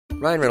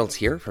Ryan Reynolds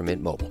here from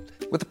Mint Mobile.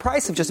 With the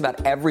price of just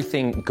about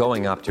everything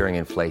going up during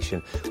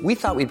inflation, we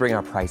thought we'd bring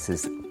our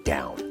prices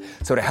down.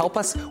 So to help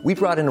us, we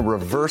brought in a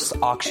reverse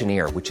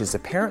auctioneer, which is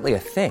apparently a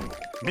thing.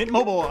 Mint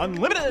Mobile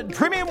Unlimited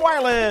Premium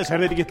Wireless. How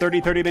to get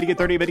 30, 30, bit to get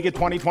 30, bit to get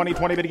 20, 20,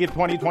 20, bit to get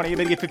 20, 20,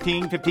 bit to get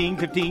 15, 15,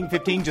 15,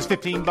 15, just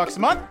 $15 a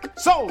month?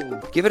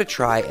 Sold! Give it a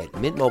try at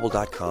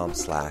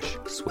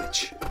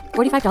mintmobile.com/switch.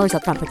 $45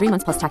 up front for 3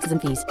 months plus taxes and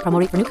fees. Promo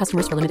rate for new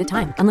customers for limited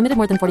time. Unlimited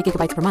more than 40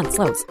 gigabytes per month.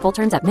 Slows full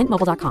terms at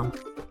mintmobile.com.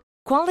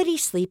 Quality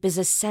sleep is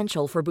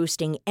essential for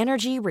boosting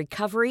energy,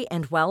 recovery,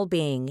 and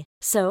well-being.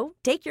 So,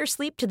 take your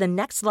sleep to the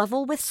next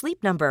level with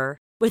Sleep Number.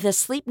 With a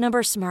Sleep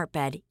Number smart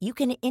bed, you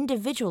can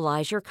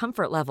individualize your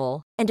comfort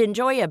level and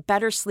enjoy a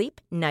better sleep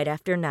night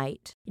after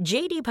night.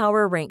 J.D.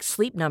 Power ranks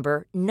Sleep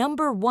Number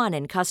number 1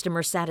 in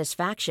customer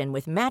satisfaction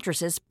with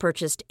mattresses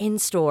purchased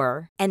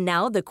in-store. And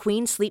now the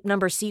Queen Sleep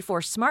Number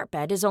C4 smart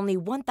bed is only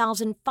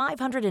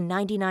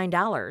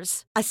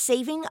 $1,599, a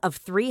saving of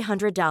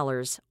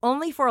 $300,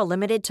 only for a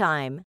limited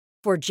time.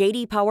 For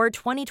J.D. Power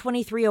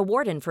 2023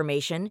 award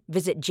information,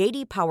 visit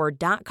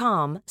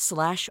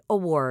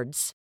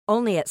jdpower.com/awards.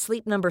 Only at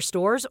Sleep Number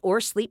stores or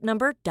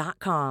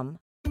sleepnumber.com.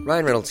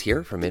 Ryan Reynolds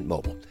here from Mint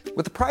Mobile.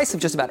 With the price of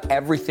just about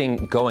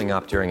everything going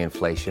up during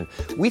inflation,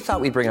 we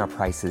thought we'd bring our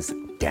prices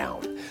down.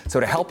 So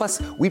to help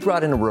us, we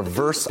brought in a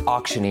reverse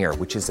auctioneer,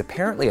 which is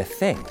apparently a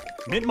thing.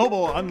 Mint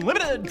Mobile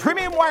Unlimited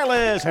Premium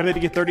Wireless. How to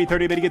get 30,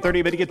 30, bit to get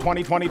 30, bit to get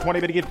 20, 20, 20,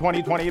 bit to get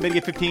 20, 20, bit to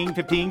get 15,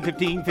 15,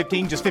 15,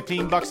 15, just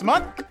 $15 a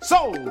month?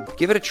 Sold!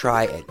 Give it a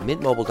try at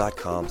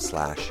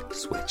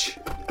mintmobile.com/switch.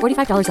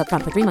 $45 up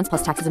front for 3 months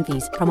plus taxes and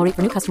fees. Promo rate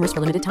for new customers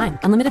for limited time.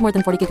 Unlimited more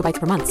than 40 gigabytes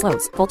per month.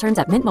 Slows full terms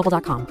at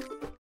mintmobile.com.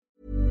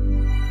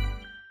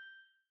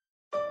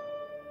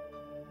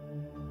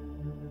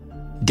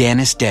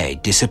 Dennis Day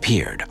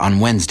disappeared on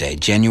Wednesday,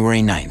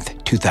 January 9th,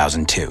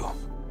 2002.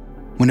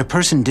 When a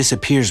person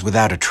disappears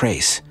without a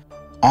trace,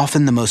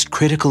 often the most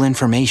critical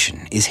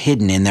information is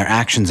hidden in their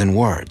actions and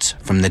words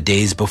from the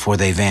days before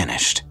they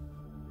vanished.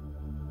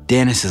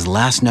 Dennis's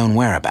last known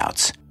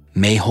whereabouts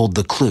may hold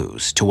the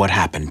clues to what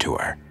happened to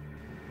her.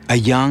 A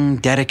young,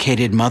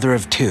 dedicated mother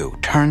of 2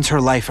 turns her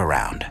life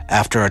around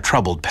after a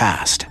troubled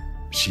past.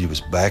 She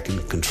was back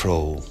in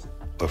control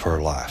of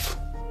her life.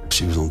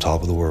 She was on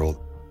top of the world.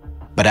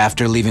 But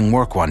after leaving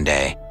work one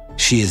day,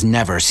 she is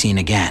never seen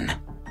again.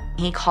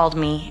 He called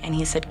me and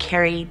he said,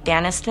 "Carrie,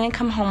 Dennis didn't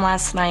come home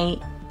last night.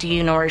 Do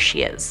you know where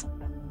she is?"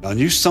 I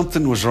knew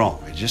something was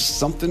wrong. Just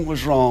something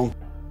was wrong.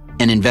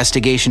 An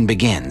investigation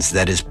begins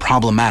that is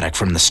problematic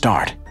from the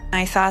start.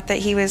 I thought that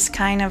he was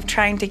kind of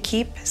trying to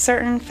keep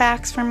certain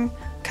facts from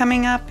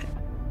coming up.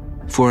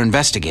 For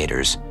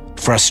investigators,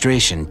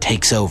 frustration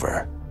takes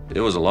over.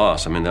 It was a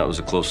loss. That was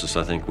the closest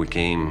I think we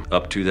came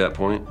up to that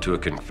point, to a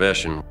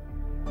confession.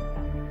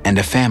 And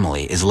a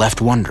family is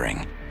left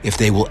wondering if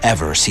they will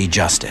ever see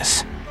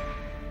justice.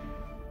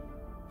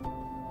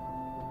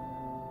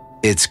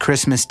 It's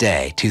Christmas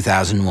Day,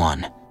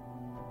 2001,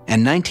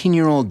 and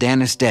 19-year-old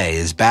Dennis Day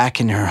is back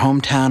in her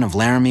hometown of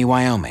Laramie,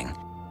 Wyoming,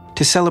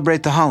 to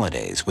celebrate the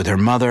holidays with her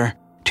mother,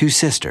 2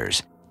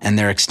 sisters, and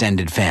their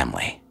extended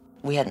family.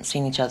 We hadn't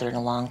seen each other in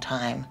a long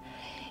time,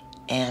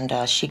 and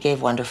she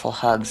gave wonderful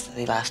hugs.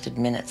 They lasted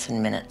minutes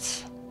and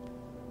minutes.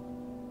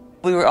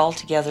 We were all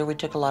together. We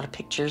took a lot of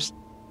pictures.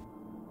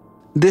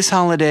 This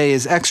holiday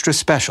is extra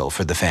special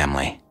for the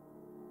family.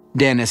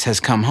 Dennis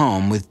has come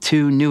home with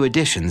 2 new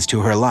additions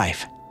to her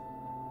life.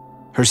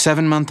 Her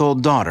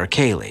 7-month-old daughter,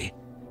 Kaylee,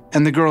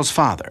 and the girl's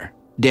father,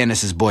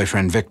 Dennis's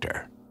boyfriend,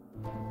 Victor.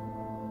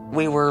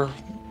 We were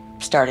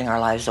starting our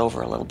lives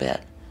over a little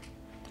bit.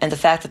 And the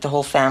fact that the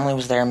whole family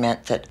was there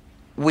meant that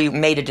we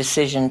made a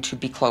decision to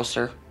be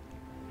closer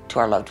to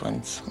our loved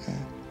ones, and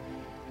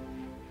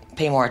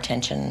pay more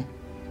attention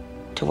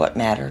to what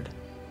mattered.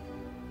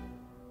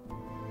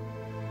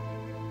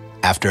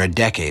 After a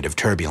decade of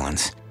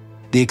turbulence,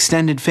 the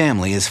extended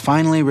family is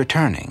finally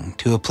returning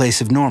to a place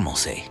of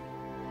normalcy.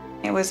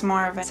 It was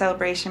more of a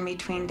celebration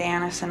between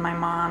Dennis and my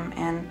mom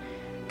and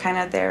kind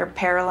of their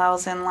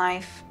parallels in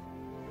life.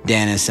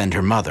 Dennis and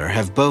her mother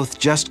have both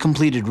just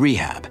completed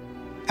rehab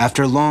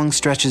after long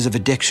stretches of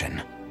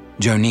addiction,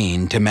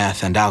 Jonine to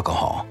meth and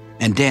alcohol,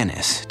 and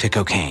Dennis to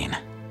cocaine.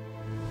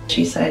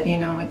 She said,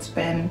 it's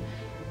been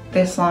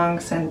this long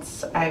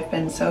since I've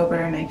been sober,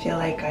 and I feel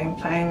like I'm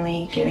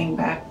finally getting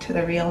back to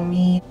the real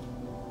me.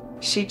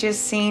 She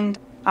just seemed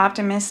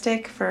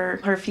optimistic for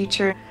her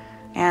future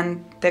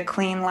and the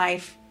clean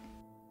life.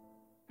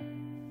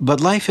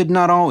 But life had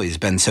not always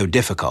been so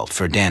difficult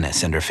for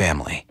Dennis and her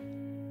family.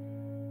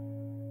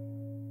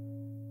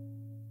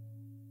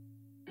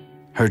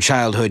 Her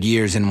childhood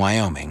years in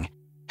Wyoming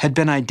had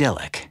been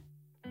idyllic.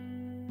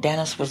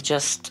 Dennis was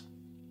just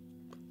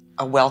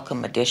a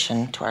welcome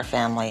addition to our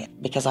family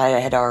because I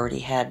had already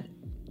had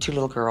 2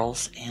 little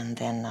girls, and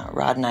then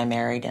Rod and I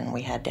married, and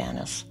we had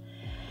Dennis.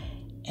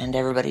 And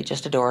everybody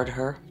just adored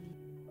her.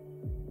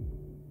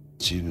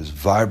 She was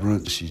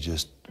vibrant. She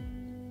just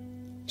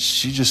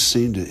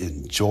seemed to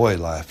enjoy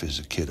life as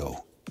a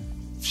kiddo.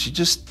 She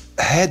just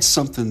had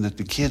something that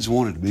the kids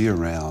wanted to be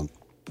around.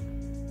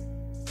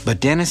 But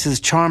Dennis's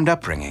charmed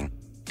upbringing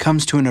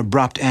comes to an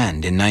abrupt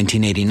end in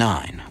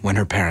 1989 when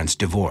her parents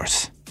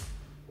divorce.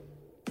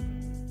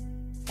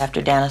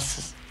 After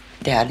Dennis's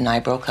dad and I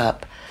broke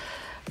up,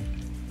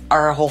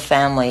 our whole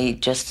family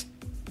just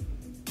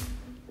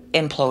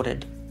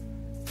imploded.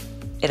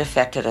 It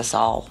affected us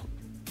all.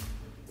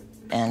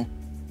 And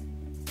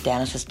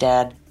Dennis's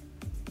dad,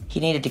 he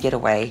needed to get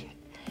away.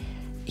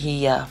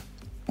 He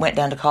went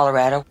down to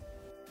Colorado.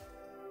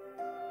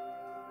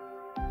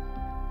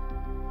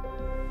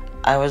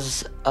 I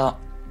was a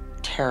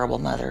terrible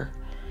mother.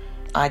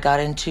 I got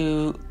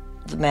into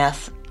the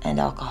meth and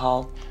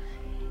alcohol,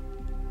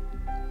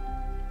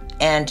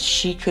 and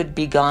she could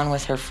be gone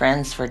with her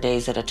friends for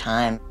days at a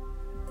time.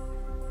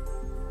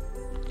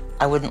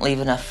 I wouldn't leave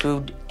enough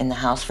food in the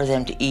house for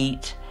them to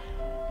eat.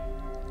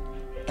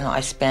 You know, I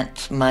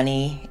spent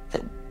money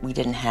that we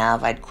didn't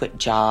have. I'd quit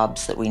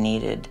jobs that we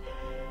needed.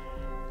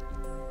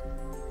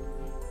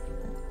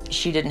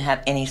 She didn't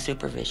have any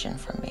supervision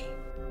from me.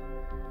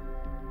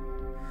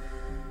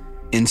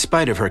 In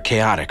spite of her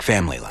chaotic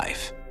family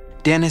life,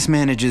 Dennis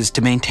manages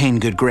to maintain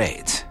good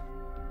grades.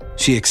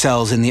 She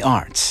excels in the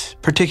arts,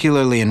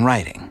 particularly in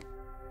writing.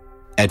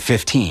 At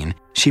 15,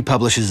 she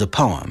publishes a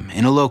poem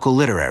in a local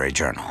literary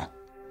journal.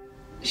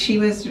 She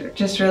was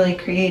just really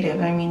creative.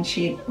 I mean,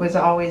 she was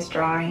always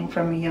drawing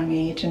from a young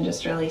age and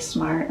just really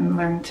smart and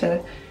learned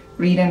to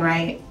read and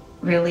write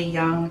really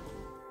young.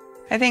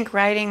 I think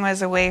writing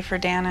was a way for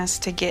Dennis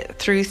to get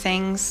through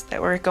things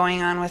that were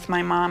going on with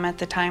my mom at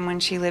the time when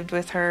she lived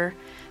with her.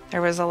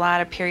 There was a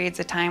lot of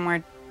periods of time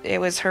where it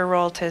was her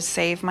role to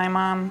save my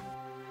mom.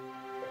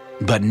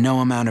 But no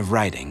amount of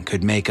writing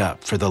could make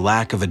up for the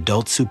lack of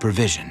adult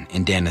supervision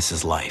in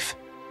Dennis's life.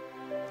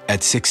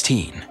 At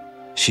 16,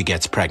 she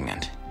gets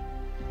pregnant.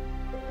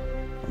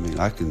 I mean,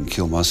 I can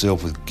kill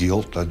myself with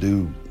guilt. I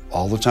do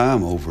all the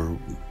time over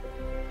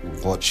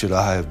what should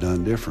I have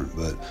done different.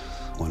 But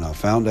when I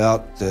found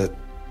out that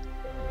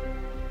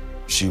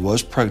she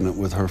was pregnant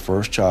with her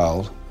first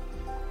child,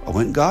 I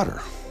went and got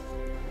her.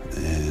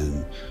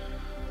 And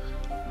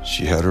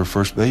she had her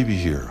first baby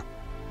here.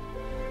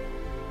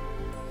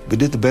 We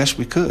did the best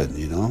we could,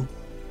 you know.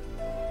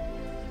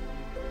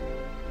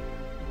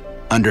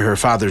 Under her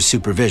father's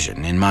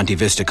supervision in Monte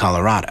Vista,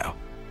 Colorado,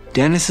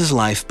 Dennis's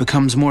life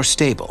becomes more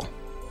stable.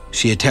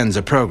 She attends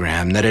a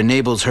program that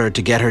enables her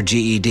to get her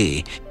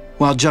GED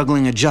while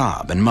juggling a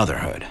job and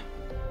motherhood.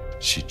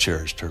 She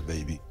cherished her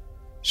baby.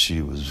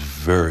 She was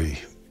very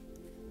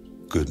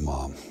good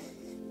mom.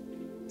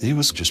 He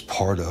was just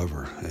part of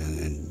her,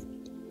 and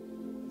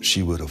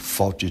she would have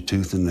fought you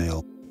tooth and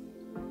nail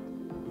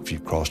if you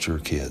crossed her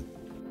kid.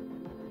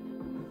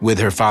 With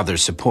her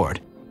father's support,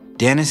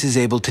 Dennis is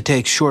able to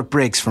take short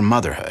breaks from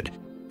motherhood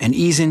and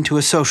ease into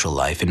a social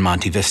life in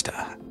Monte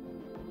Vista.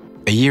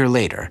 A year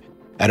later,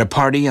 at a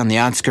party on the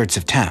outskirts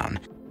of town,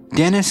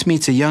 Dennis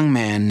meets a young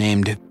man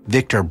named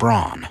Victor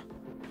Braun.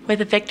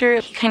 With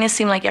Victor, he kind of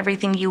seemed like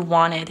everything you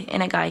wanted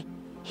in a guy.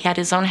 He had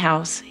his own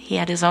house, he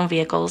had his own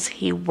vehicles,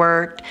 he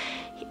worked,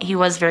 he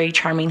was very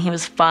charming, he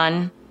was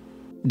fun.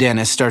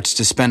 Dennis starts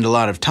to spend a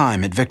lot of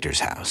time at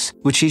Victor's house,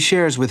 which he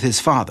shares with his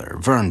father,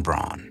 Vern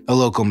Braun, a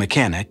local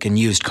mechanic and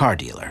used car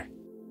dealer.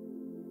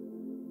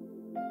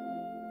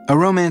 A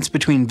romance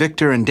between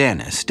Victor and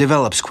Dennis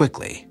develops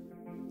quickly,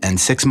 and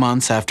 6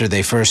 months after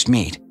they first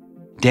meet,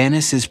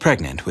 Dennis is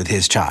pregnant with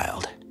his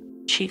child.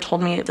 She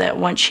told me that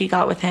once she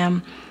got with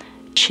him,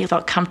 she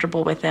felt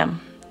comfortable with him,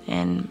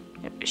 and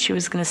she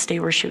was going to stay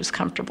where she was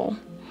comfortable.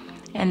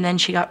 And then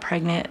she got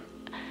pregnant,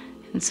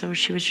 and so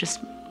she was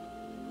just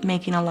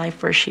making a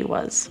life where she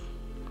was.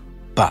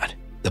 But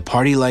the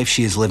party life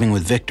she is living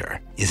with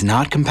Victor is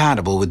not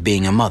compatible with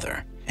being a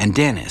mother, and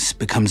Dennis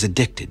becomes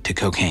addicted to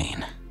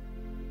cocaine.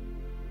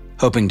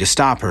 Hoping to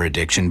stop her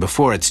addiction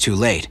before it's too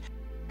late,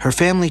 her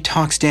family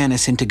talks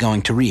Dennis into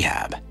going to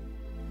rehab.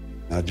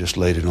 I just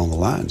laid it on the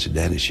line and said,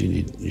 Dennis, you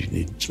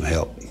need some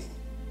help.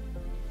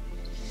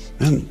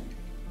 And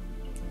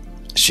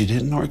she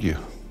didn't argue.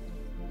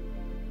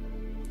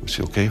 I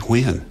said, okay,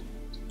 when?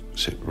 I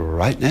said,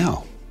 right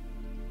now.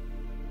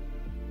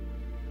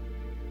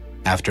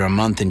 After a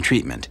month in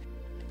treatment,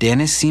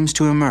 Dennis seems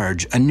to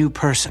emerge a new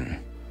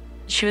person.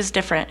 She was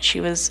different.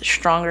 She was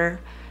stronger.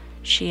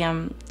 She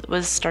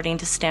was starting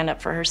to stand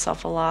up for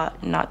herself a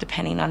lot, not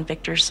depending on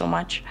Victor so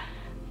much,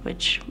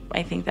 which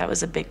I think that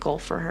was a big goal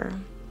for her.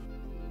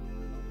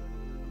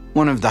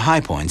 One of the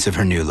high points of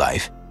her new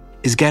life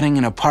is getting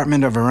an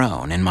apartment of her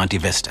own in Monte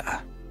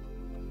Vista.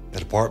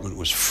 That apartment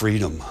was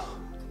freedom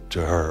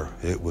to her.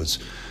 It was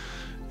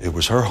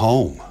her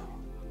home.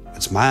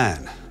 It's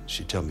mine.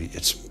 She'd tell me,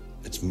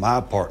 it's my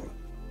apartment.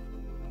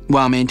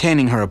 While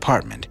maintaining her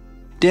apartment,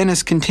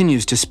 Dennis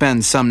continues to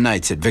spend some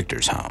nights at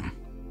Victor's home.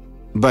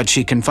 But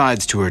she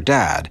confides to her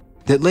dad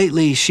that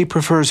lately she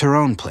prefers her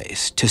own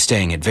place to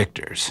staying at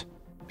Victor's.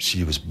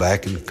 She was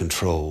back in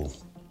control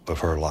of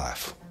her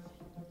life.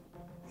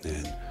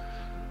 And,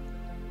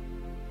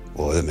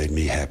 boy, that made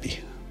me happy.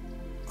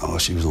 Oh,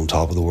 she was on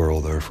top of the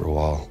world there for a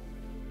while.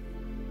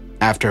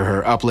 After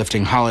her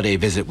uplifting holiday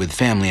visit with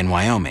family in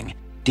Wyoming,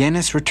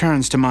 Dennis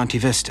returns to Monte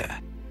Vista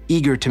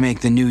eager to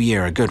make the new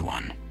year a good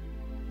one.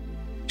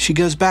 She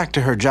goes back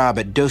to her job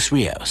at Dos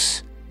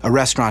Rios, a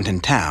restaurant in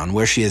town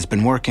where she has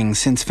been working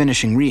since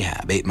finishing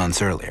rehab 8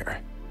 months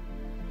earlier.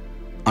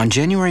 On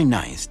January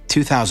 9th,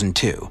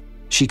 2002,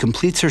 she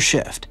completes her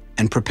shift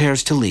and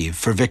prepares to leave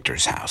for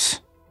Victor's house.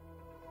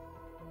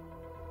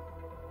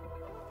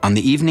 On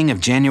the evening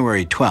of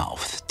January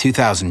 12th,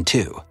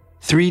 2002,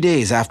 3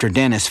 days after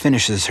Dennis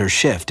finishes her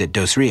shift at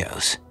Dos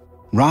Rios,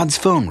 Rod's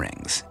phone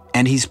rings,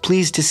 and he's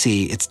pleased to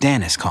see it's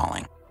Dennis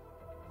calling.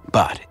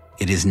 But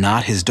it is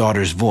not his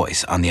daughter's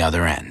voice on the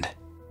other end.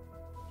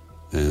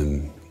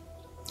 And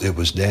it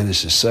was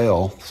Dennis's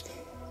cell,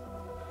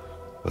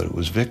 but it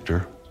was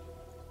Victor.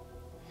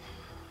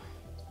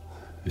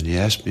 And he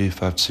asked me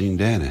if I'd seen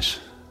Dennis.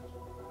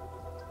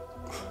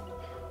 I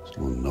said,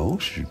 well, no,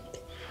 she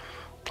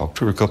talked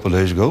to her a couple of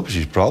days ago, but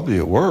she's probably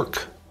at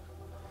work.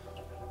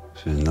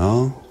 She said,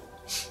 no,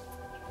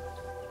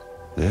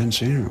 they hadn't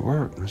seen her at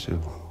work. I said,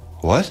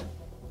 what?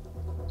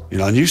 You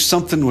know, I knew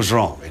something was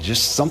wrong.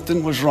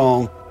 Something was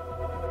wrong.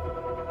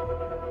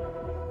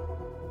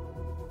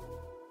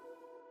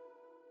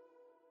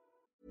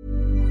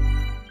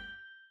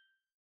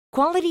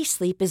 Quality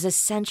sleep is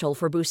essential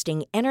for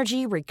boosting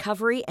energy,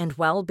 recovery, and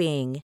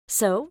well-being.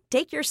 So,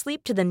 take your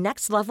sleep to the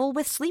next level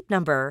with Sleep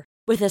Number.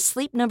 With a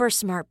Sleep Number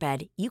smart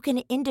bed, you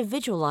can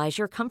individualize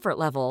your comfort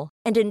level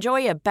and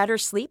enjoy a better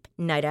sleep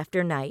night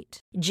after night.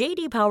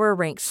 J.D. Power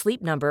ranks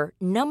Sleep Number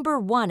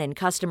 #1 in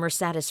customer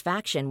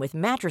satisfaction with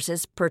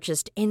mattresses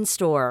purchased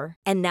in-store.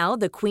 And now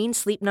the Queen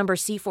Sleep Number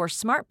C4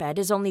 smart bed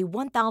is only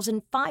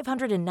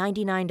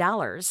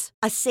 $1,599,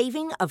 a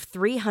saving of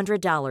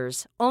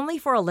 $300, only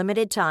for a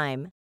limited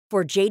time.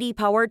 For J.D.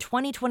 Power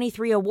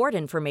 2023 award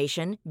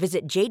information,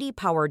 visit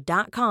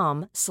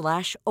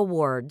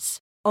jdpower.com/awards.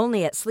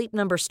 Only at Sleep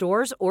Number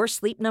stores or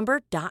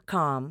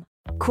sleepnumber.com.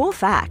 Cool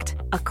fact,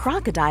 a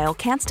crocodile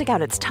can't stick out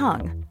its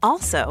tongue.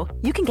 Also,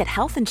 you can get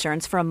health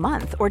insurance for a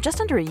month or just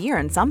under a year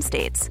in some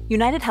states.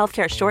 United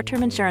Healthcare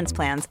short-term insurance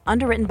plans,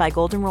 underwritten by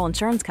Golden Rule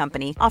Insurance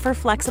Company, offer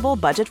flexible,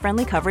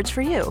 budget-friendly coverage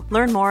for you.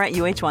 Learn more at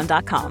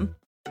uh1.com.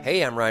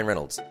 Hey, I'm Ryan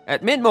Reynolds.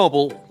 At Mint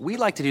Mobile, we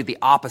like to do the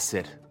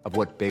opposite of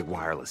what Big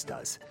Wireless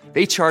does.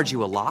 They charge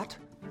you a lot,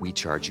 we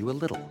charge you a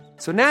little.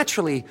 So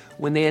naturally,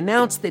 when they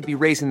announced they'd be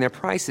raising their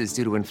prices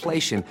due to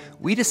inflation,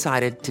 we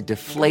decided to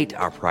deflate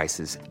our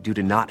prices due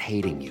to not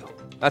hating you.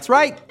 That's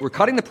right. We're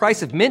cutting the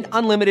price of Mint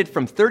Unlimited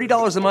from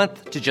 $30 a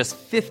month to just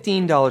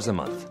 $15 a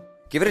month.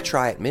 Give it a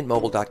try at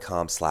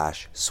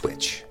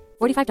mintmobile.com/switch.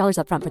 $45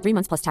 up front for 3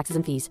 months plus taxes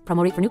and fees.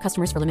 Promo rate for new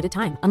customers for limited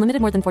time.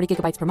 Unlimited more than 40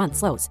 gigabytes per month.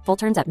 Slows full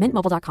terms at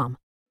mintmobile.com.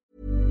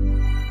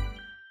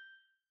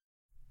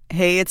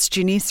 Hey, it's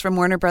Janice from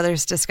Warner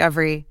Brothers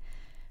Discovery.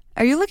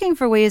 Are you looking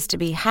for ways to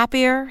be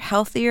happier,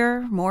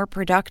 healthier, more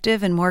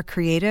productive, and more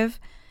creative?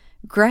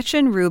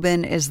 Gretchen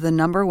Rubin is the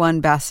 #1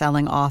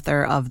 best-selling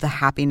author of The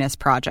Happiness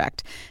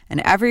Project,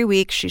 and every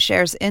week she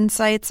shares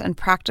insights and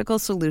practical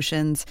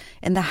solutions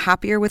in the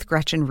Happier with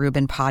Gretchen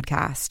Rubin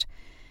podcast.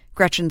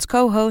 Gretchen's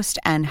co-host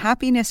and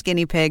happiness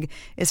guinea pig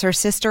is her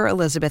sister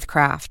Elizabeth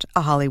Kraft,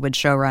 a Hollywood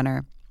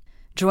showrunner.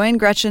 Join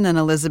Gretchen and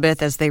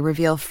Elizabeth as they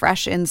reveal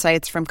fresh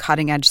insights from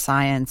cutting-edge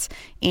science,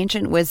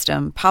 ancient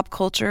wisdom, pop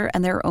culture,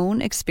 and their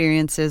own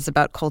experiences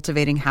about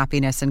cultivating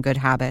happiness and good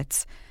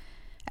habits.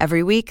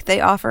 Every week, they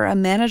offer a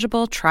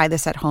manageable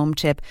try-this-at-home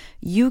tip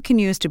you can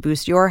use to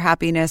boost your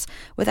happiness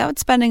without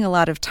spending a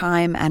lot of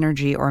time,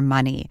 energy, or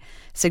money.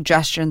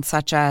 Suggestions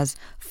such as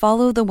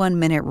follow the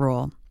 1-minute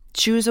rule,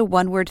 choose a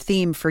one-word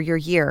theme for your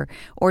year,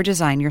 or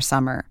design your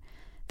summer.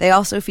 They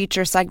also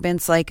feature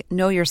segments like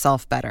Know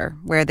Yourself Better,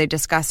 where they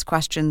discuss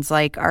questions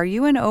like, are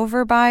you an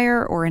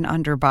overbuyer or an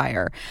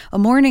underbuyer, a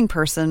morning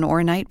person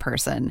or a night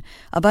person,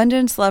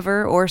 abundance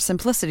lover or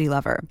simplicity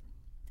lover?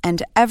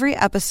 And every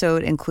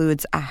episode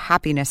includes a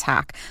happiness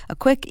hack, a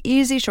quick,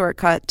 easy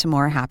shortcut to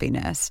more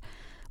happiness.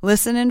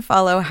 Listen and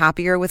follow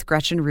Happier with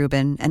Gretchen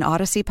Rubin, an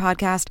Odyssey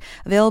podcast,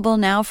 available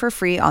now for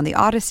free on the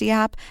Odyssey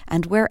app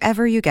and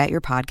wherever you get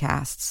your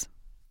podcasts.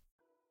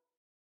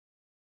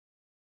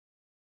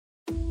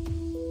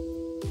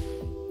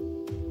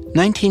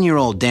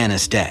 "19-year-old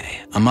Dennis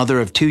Day, a mother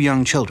of 2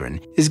 young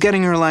children, is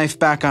getting her life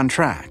back on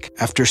track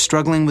after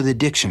struggling with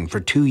addiction for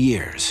 2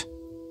 years.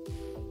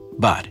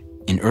 But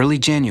in early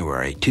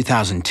January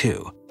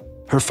 2002,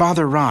 her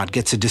father Rod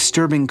gets a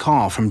disturbing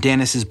call from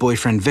Dennis's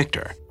boyfriend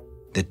Victor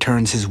that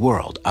turns his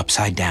world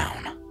upside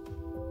down.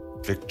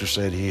 Victor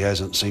said he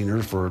hasn't seen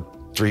her for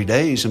 3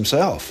 days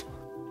himself.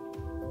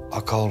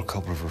 I called a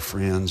couple of her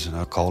friends and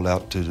I called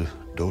out to the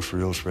Dos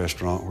Rios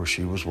restaurant where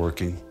she was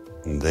working.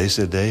 And they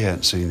said they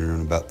hadn't seen her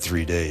in about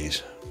 3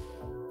 days.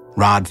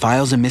 Rod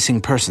files a missing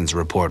persons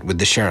report with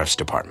the sheriff's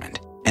department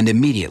and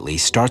immediately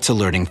starts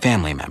alerting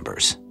family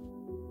members.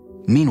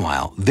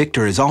 Meanwhile,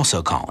 Victor is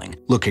also calling,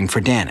 looking for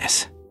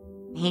Dennis.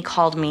 He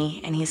called me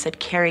and he said,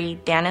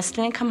 Carrie, Dennis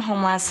didn't come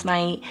home last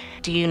night.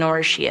 Do you know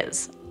where she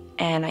is?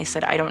 And I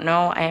said, I don't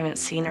know. I haven't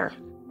seen her.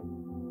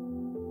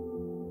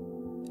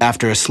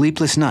 After a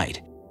sleepless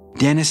night,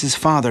 Dennis's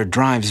father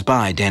drives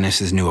by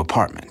Dennis's new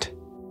apartment.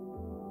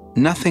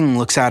 Nothing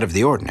looks out of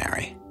the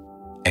ordinary,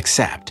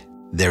 except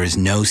there is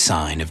no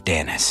sign of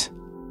Danis.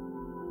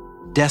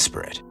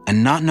 Desperate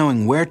and not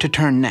knowing where to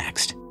turn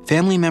next,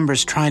 family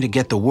members try to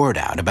get the word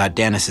out about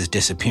Danis's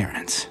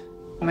disappearance.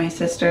 My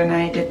sister and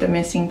I did the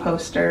missing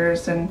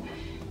posters and,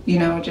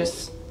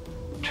 just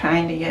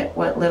trying to get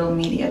what little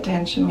media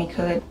attention we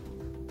could.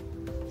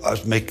 I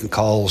was making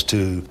calls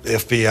to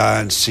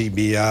FBI and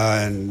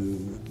CBI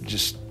and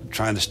just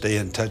trying to stay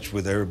in touch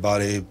with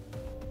everybody.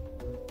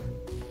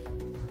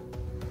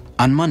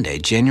 On Monday,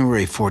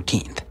 January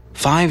 14th,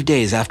 5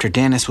 days after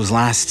Danis was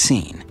last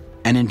seen,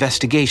 an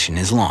investigation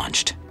is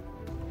launched.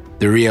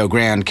 The Rio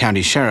Grande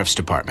County Sheriff's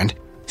Department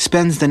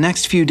spends the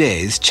next few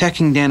days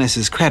checking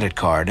Danis's credit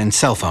card and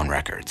cell phone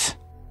records.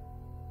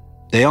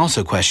 They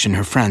also question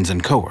her friends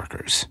and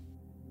coworkers.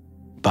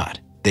 But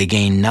they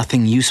gain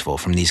nothing useful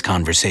from these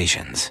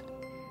conversations.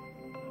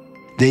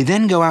 They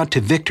then go out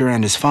to Victor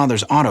and his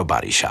father's auto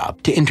body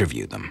shop to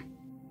interview them.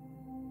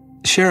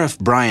 Sheriff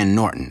Brian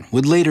Norton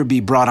would later be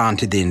brought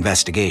onto the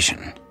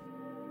investigation.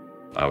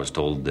 I was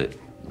told that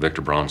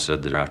Victor Braun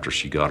said that after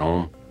she got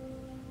home,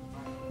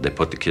 they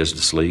put the kids to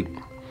sleep,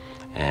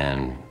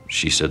 and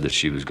she said that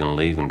she was going to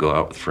leave and go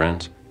out with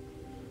friends.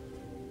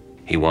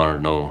 He wanted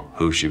to know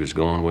who she was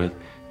going with.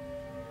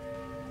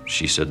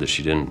 She said that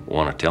she didn't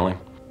want to tell him.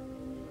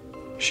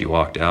 She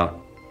walked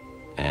out,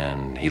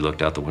 and he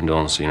looked out the window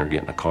and seen her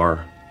get in a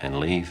car and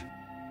leave.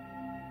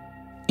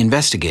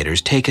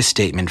 Investigators take a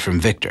statement from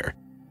Victor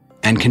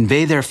and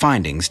convey their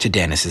findings to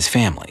Danis's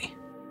family.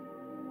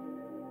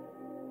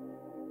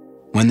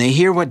 When they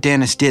hear what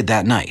Danis did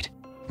that night,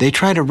 they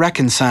try to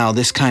reconcile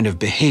this kind of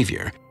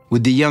behavior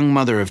with the young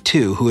mother of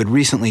two who had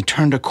recently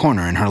turned a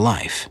corner in her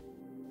life.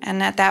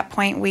 And at that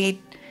point, we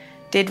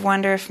did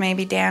wonder if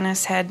maybe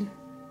Danis had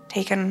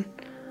taken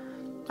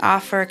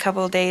off for a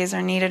couple of days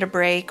or needed a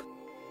break.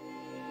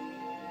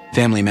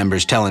 Family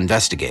members tell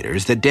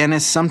investigators that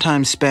Danis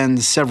sometimes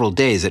spends several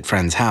days at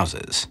friends'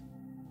 houses.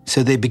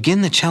 So they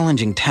begin the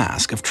challenging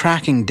task of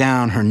tracking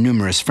down her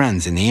numerous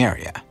friends in the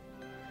area.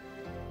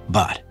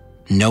 But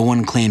no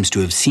one claims to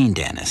have seen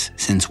Danis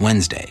since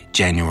Wednesday,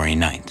 January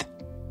 9th.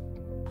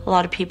 A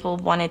lot of people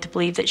wanted to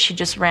believe that she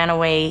just ran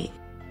away.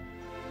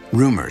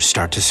 Rumors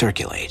start to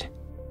circulate.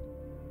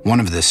 One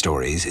of the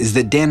stories is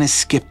that Danis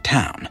skipped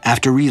town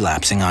after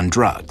relapsing on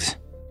drugs.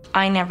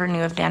 I never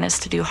knew of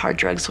Danis to do hard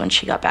drugs when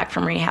she got back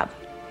from rehab.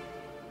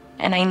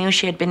 And I knew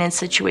she had been in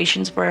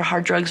situations where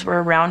hard drugs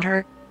were around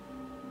her,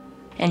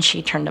 and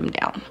she turned them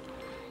down.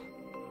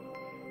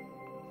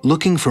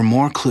 Looking for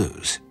more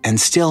clues and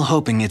still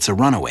hoping it's a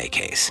runaway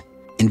case,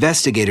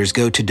 investigators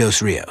go to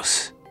Dos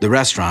Rios, the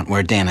restaurant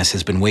where Danis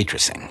has been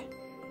waitressing.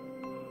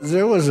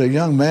 There was a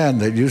young man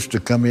that used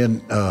to come in,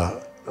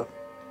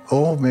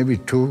 maybe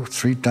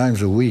 2-3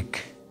 times a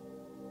week.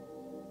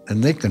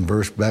 And they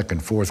conversed back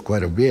and forth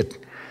quite a bit.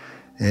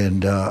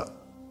 And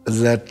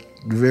that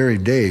very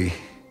day,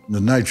 the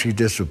night she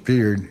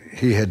disappeared,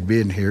 he had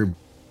been here.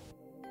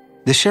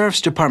 The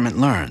sheriff's department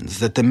learns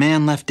that the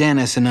man left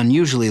Danis an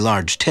unusually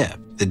large tip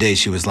the day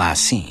she was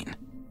last seen.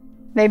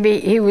 Maybe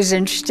he was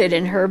interested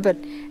in her, but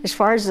as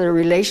far as the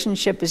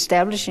relationship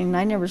establishing,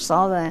 I never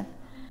saw that.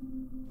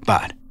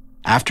 But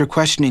after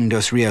questioning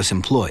Dos Rios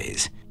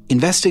employees,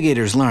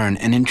 investigators learn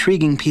an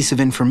intriguing piece of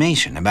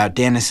information about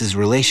Danis's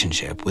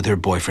relationship with her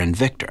boyfriend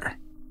Victor.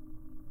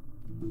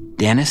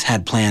 Danis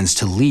had plans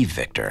to leave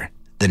Victor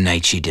the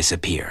night she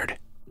disappeared.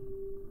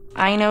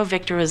 I know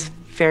Victor was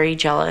very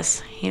jealous.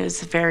 He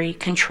was very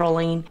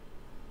controlling.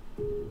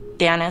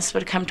 Danis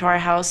would come to our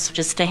house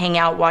just to hang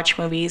out, watch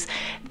movies.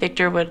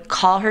 Victor would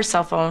call her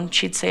cell phone.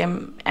 She'd say,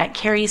 I'm at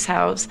Carrie's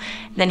house.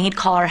 Then he'd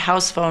call our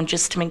house phone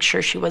just to make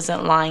sure she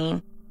wasn't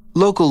lying.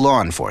 Local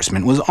law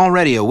enforcement was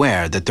already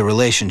aware that the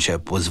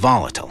relationship was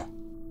volatile.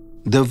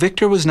 Though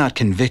Victor was not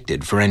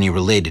convicted for any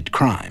related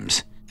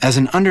crimes, as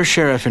an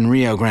undersheriff in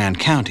Rio Grande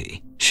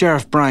County,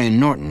 Sheriff Brian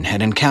Norton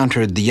had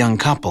encountered the young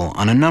couple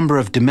on a number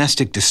of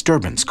domestic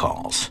disturbance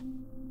calls.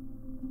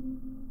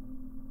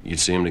 You'd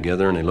see them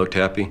together and they looked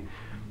happy.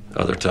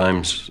 Other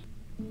times,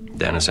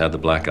 Danis had the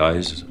black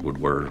eyes, would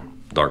wear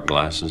dark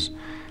glasses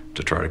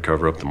to try to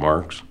cover up the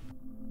marks.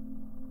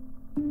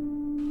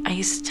 I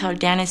used to tell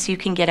Danis, you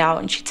can get out,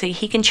 and she'd say,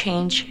 he can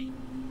change.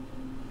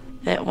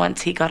 That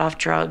once he got off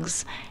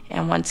drugs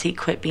and once he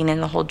quit being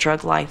in the whole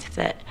drug life,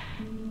 that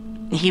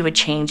he would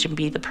change and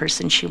be the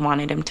person she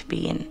wanted him to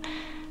be. And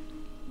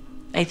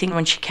I think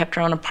when she kept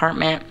her own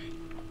apartment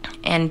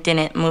and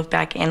didn't move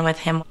back in with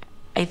him,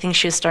 I think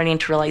she was starting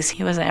to realize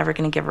he wasn't ever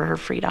going to give her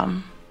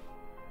freedom.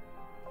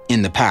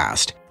 In the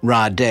past,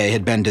 Rod Day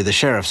had been to the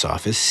sheriff's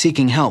office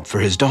seeking help for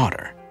his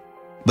daughter.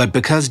 But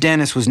because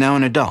Danis was now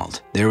an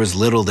adult, there was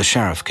little the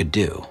sheriff could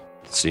do.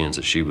 Seeing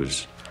that she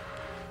was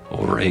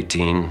over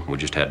 18, we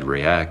just had to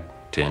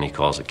react to any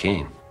calls that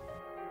came.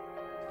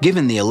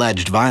 Given the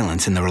alleged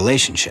violence in the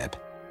relationship,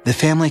 the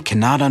family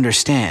cannot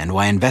understand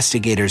why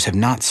investigators have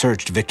not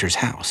searched Victor's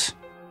house.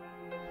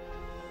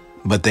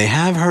 But they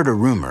have heard a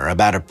rumor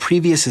about a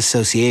previous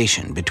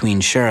association between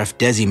Sheriff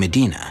Desi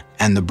Medina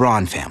and the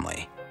Braun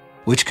family,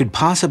 which could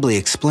possibly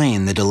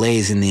explain the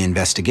delays in the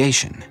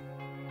investigation.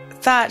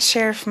 Thought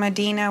Sheriff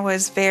Medina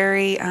was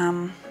very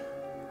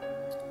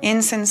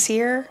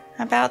insincere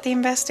about the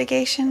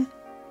investigation.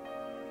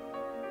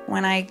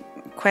 When I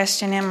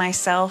question him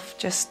myself,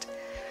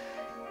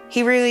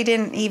 he really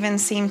didn't even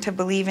seem to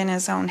believe in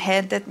his own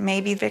head that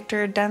maybe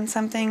Victor had done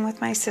something with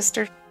my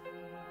sister.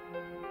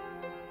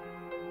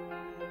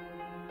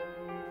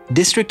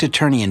 District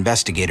Attorney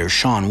Investigator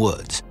Sean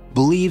Woods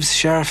believes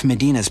Sheriff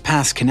Medina's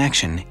past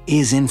connection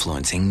is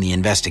influencing the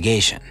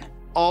investigation.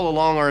 All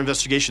along our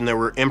investigation, there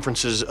were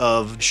inferences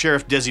of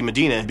Sheriff Desi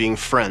Medina being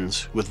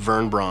friends with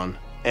Vern Braun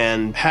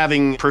and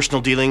having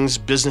personal dealings,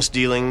 business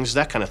dealings,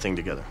 that kind of thing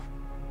together.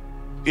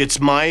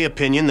 It's my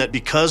opinion that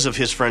because of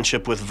his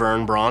friendship with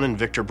Vern Braun and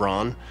Victor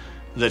Braun,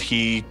 that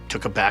he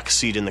took a back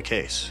seat in the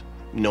case,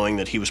 knowing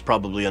that he was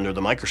probably under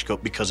the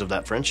microscope because of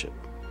that friendship.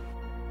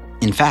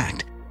 In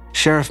fact,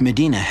 Sheriff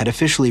Medina had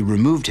officially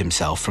removed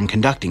himself from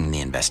conducting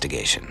the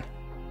investigation.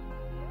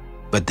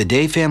 But the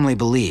Day family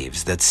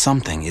believes that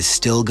something is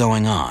still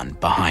going on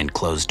behind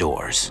closed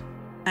doors.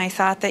 I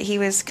thought that he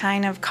was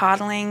kind of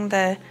coddling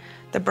the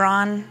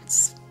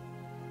Braun's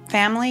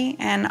family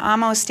and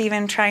almost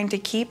even trying to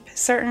keep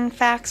certain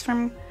facts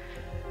from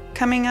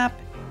coming up.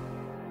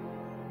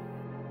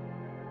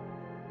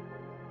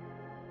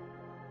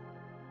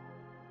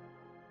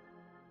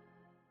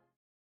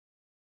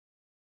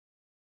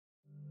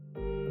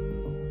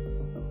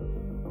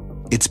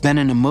 It's been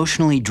an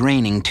emotionally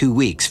draining 2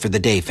 weeks for the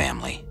Day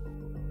family.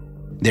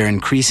 They're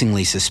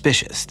increasingly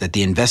suspicious that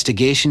the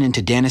investigation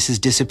into Danis's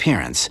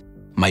disappearance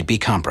might be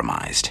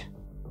compromised.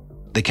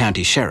 The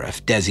county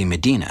sheriff, Desi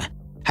Medina,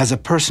 has a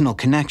personal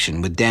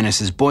connection with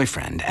Danis's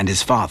boyfriend and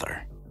his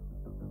father.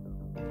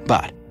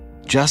 But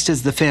just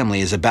as the family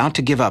is about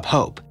to give up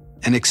hope,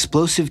 an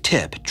explosive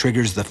tip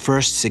triggers the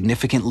first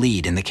significant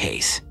lead in the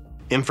case.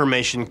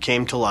 Information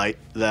came to light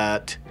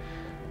that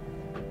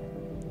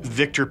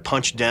Victor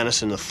punched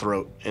Danis in the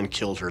throat and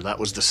killed her. That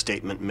was the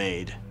statement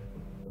made.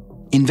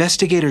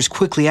 Investigators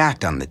quickly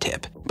act on the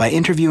tip by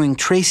interviewing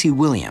Tracy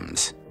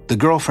Williams, the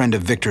girlfriend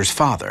of Victor's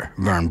father,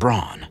 Vern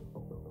Braun.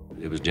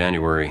 It was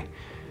January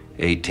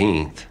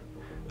 18th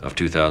of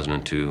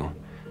 2002.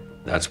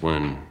 That's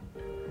when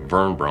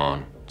Vern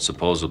Braun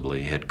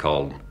supposedly had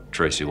called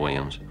Tracy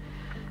Williams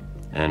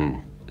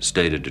and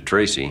stated to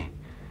Tracy,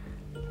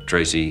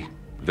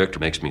 Victor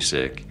makes me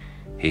sick.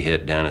 He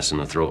hit Danis in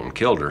the throat and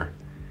killed her,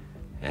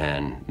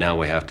 and now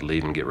we have to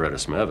leave and get rid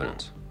of some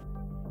evidence.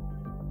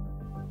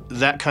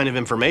 That kind of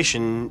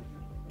information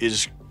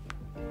is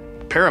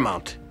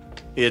paramount.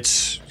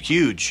 It's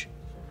huge.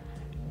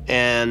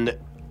 And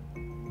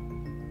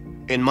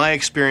in my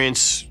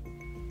experience,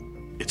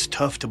 it's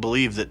tough to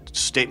believe that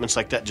statements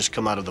like that just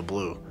come out of the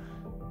blue.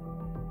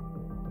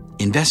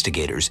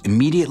 Investigators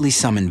immediately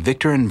summon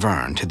Victor and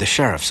Vern to the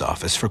sheriff's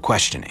office for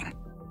questioning.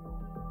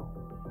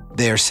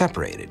 They are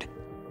separated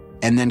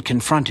and then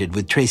confronted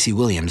with Tracy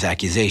Williams'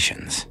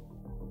 accusations.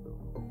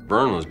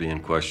 Vern was being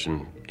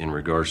questioned in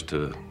regards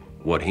to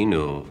what he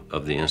knew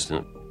of the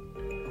incident,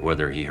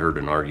 whether he heard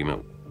an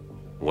argument,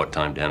 what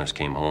time Danis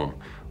came home,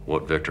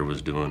 what Victor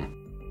was doing.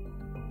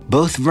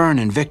 Both Vern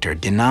and Victor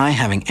deny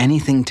having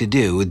anything to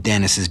do with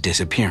Danis's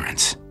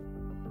disappearance.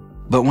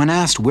 But when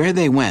asked where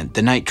they went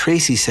the night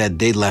Tracy said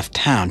they'd left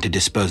town to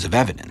dispose of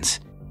evidence,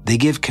 they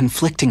give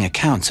conflicting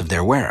accounts of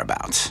their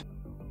whereabouts.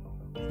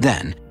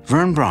 Then,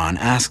 Vern Braun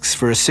asks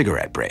for a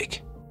cigarette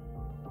break.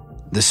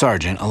 The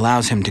sergeant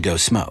allows him to go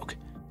smoke,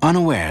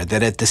 unaware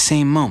that at the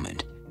same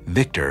moment,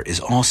 Victor is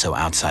also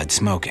outside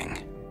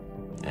smoking.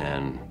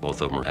 And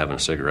both of them were having a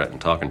cigarette and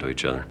talking to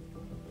each other.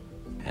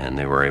 And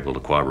they were able to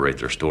corroborate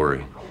their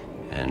story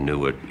and knew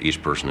what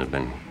each person had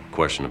been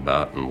questioned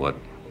about and what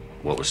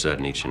was said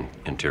in each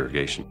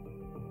interrogation.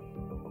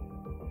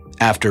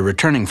 After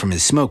returning from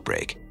his smoke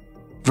break,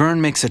 Vern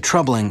makes a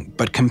troubling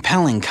but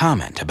compelling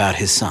comment about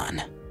his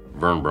son.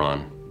 Vern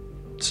Braun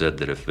said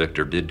that if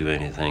Victor did do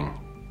anything,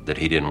 that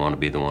he didn't want to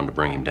be the one to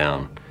bring him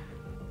down,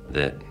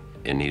 that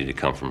it needed to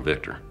come from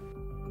Victor.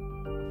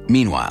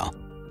 Meanwhile,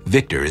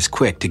 Victor is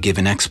quick to give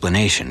an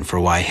explanation for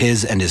why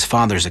his and his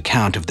father's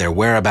account of their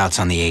whereabouts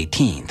on the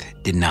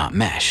 18th did not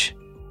mesh.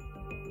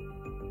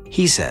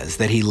 He says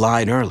that he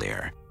lied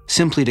earlier,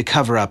 simply to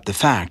cover up the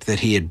fact that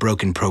he had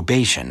broken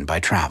probation by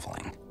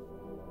traveling.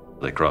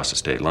 They crossed the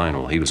state line.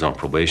 Well, he was on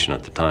probation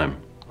at the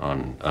time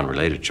on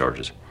unrelated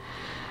charges,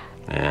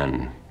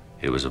 and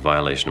it was a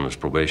violation of his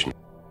probation.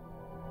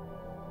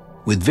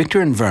 With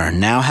Victor and Vern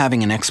now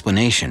having an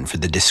explanation for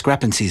the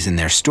discrepancies in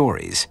their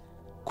stories,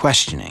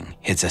 questioning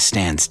hits a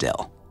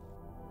standstill.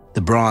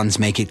 The Brauns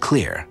make it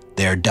clear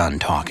they're done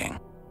talking.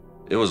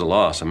 It was a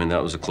loss. I mean,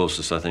 that was the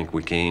closest I think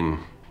we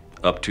came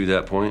up to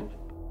that point.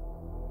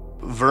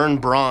 Vern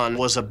Braun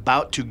was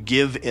about to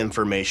give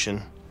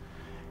information,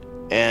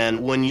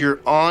 and when you're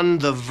on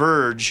the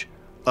verge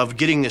of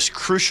getting this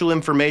crucial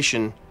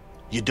information,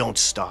 you don't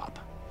stop.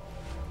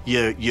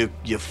 You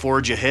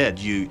forge ahead.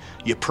 You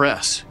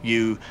press.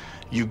 You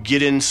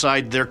get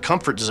inside their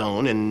comfort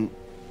zone and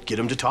get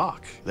them to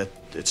talk.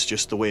 It's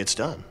just the way it's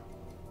done.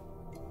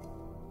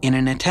 In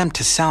an attempt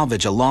to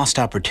salvage a lost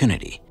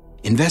opportunity,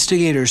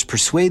 investigators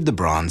persuade the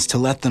Brauns to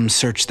let them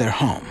search their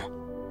home.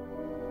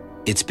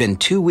 It's been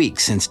 2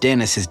 weeks since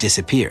Danis has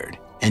disappeared,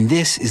 and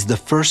this is the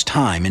first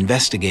time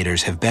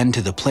investigators have been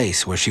to the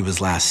place where she was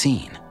last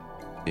seen.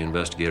 The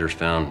investigators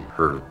found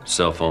her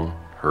cell phone,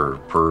 her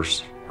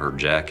purse, her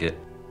jacket.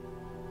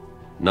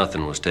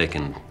 Nothing was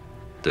taken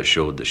that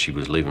showed that she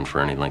was leaving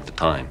for any length of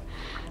time.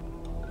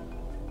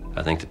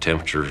 I think the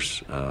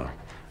temperatures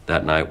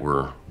that night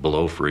were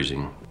below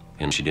freezing,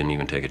 and she didn't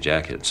even take a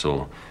jacket,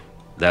 so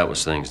that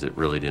was things that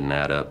really didn't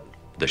add up,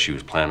 that she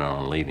was planning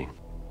on leaving.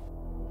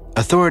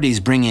 Authorities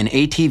bring in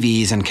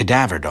ATVs and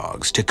cadaver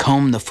dogs to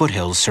comb the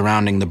foothills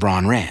surrounding the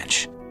Braun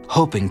Ranch,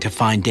 hoping to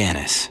find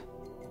Danis.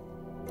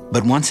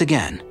 But once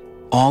again,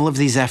 all of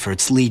these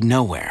efforts lead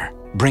nowhere,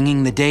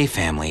 bringing the Day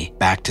family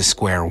back to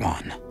square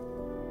one.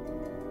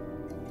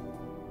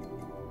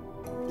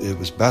 It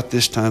was about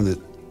this time that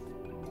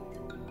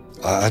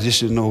I just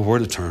didn't know where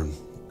to turn.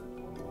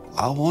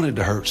 I wanted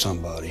to hurt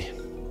somebody,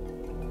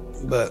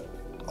 but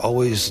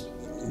always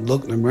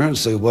look in the mirror and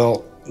say,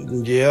 well,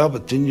 yeah,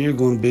 but then you're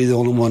going to be the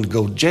only one to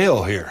go to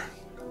jail here.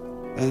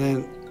 And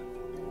then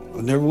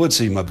I never would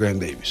see my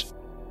grandbabies.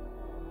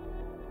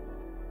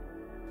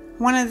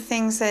 One of the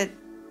things that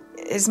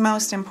is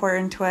most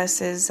important to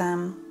us is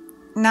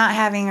not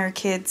having our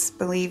kids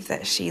believe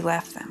that she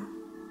left them,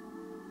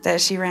 that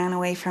she ran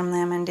away from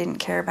them and didn't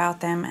care about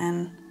them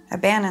and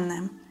abandoned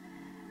them.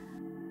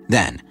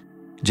 Then,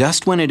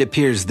 just when it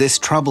appears this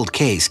troubled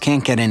case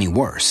can't get any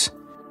worse,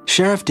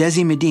 Sheriff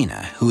Desi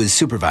Medina, who is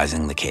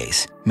supervising the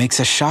case, makes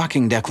a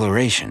shocking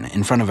declaration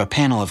in front of a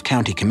panel of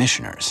county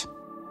commissioners.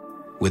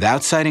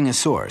 Without citing a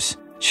source,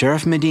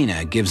 Sheriff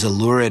Medina gives a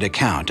lurid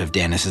account of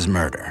Danis's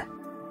murder.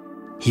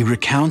 He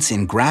recounts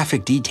in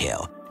graphic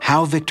detail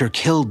how Victor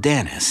killed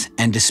Danis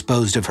and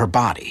disposed of her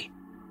body.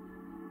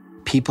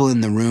 People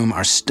in the room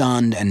are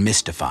stunned and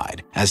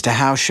mystified as to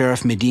how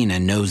Sheriff Medina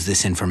knows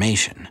this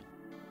information.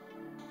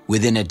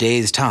 Within a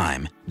day's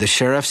time, the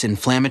sheriff's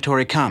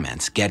inflammatory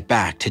comments get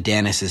back to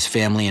Danis's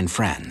family and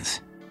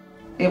friends.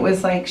 It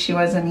was like she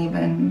wasn't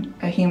even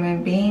a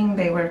human being.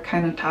 They were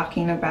kind of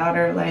talking about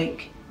her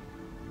like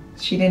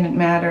she didn't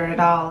matter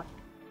at all.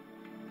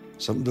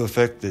 Something to the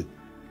effect that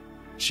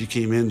she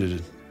came in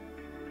to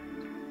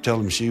tell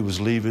him she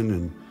was leaving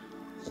and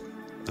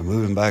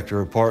moving back to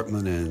her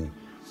apartment, and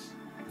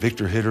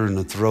Victor hit her in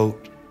the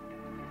throat,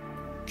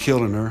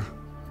 killing her.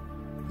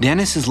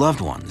 Danis's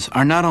loved ones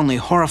are not only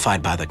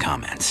horrified by the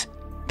comments,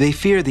 they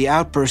fear the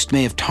outburst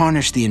may have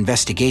tarnished the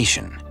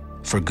investigation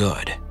for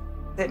good.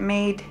 It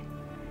made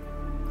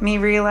me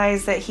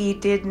realize that he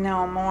did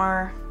know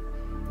more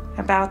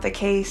about the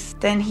case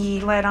than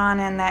he let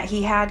on, and that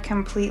he had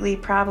completely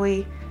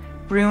probably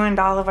ruined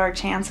all of our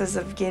chances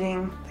of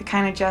getting the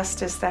kind of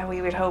justice that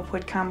we would hope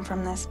would come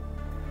from this.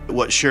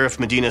 What Sheriff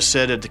Medina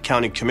said at the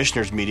county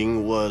commissioners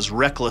meeting was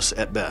reckless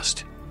at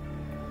best.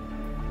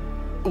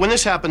 When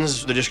this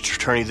happens, the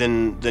district attorney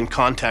then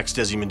contacts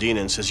Desi Medina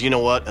and says, you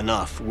know what,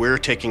 enough. We're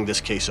taking this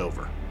case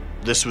over.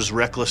 This was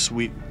reckless.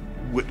 We're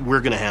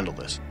going to handle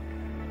this.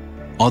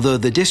 Although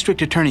the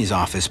district attorney's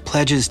office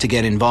pledges to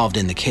get involved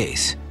in the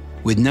case,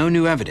 with no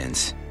new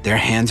evidence, their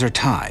hands are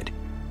tied,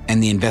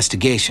 and the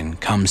investigation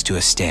comes to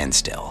a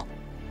standstill.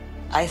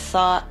 I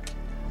thought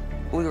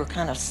we were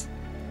kind of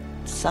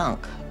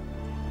sunk.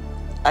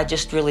 I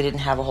just really didn't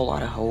have a whole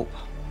lot of hope.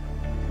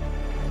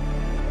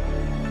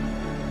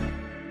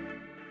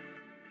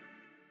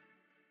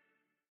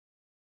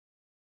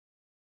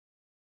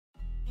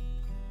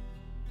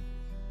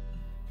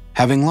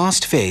 Having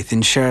lost faith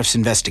in sheriff's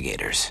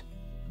investigators,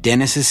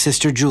 Danis's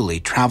sister Julie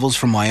travels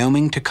from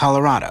Wyoming to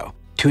Colorado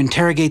to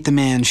interrogate the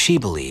man she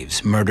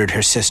believes murdered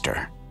her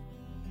sister.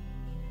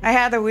 I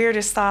had the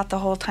weirdest thought the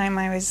whole time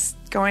I was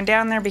going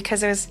down there,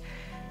 because it was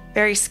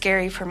very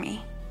scary for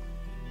me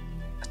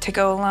to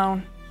go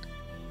alone.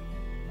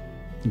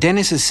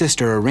 Danis's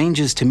sister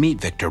arranges to meet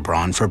Victor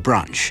Braun for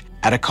brunch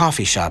at a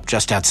coffee shop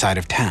just outside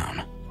of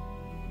town.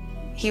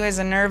 He was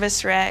a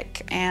nervous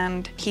wreck,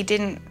 and he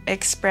didn't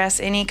express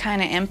any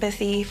kind of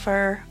empathy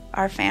for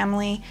our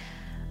family,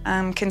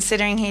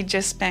 considering he'd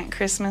just spent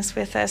Christmas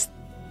with us.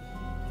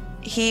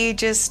 He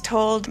just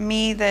told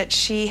me that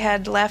she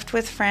had left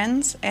with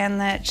friends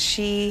and that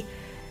she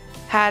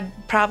had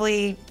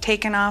probably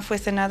taken off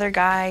with another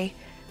guy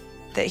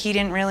that he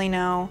didn't really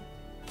know.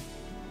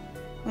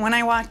 When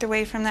I walked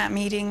away from that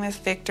meeting with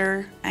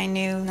Victor, I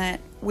knew that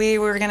we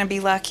were going to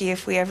be lucky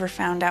if we ever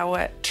found out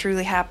what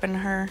truly happened to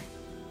her.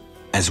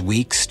 As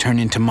weeks turn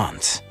into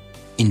months,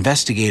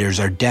 investigators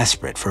are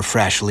desperate for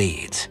fresh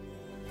leads.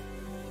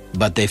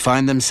 But they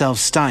find themselves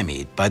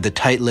stymied by the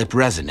tight-lipped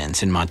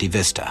residents in Monte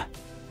Vista.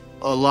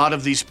 A lot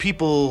of these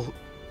people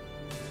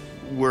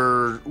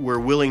were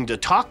willing to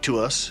talk to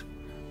us,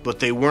 but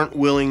they weren't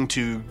willing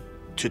to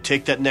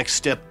take that next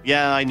step.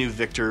 Yeah, I knew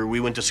Victor.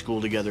 We went to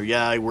school together.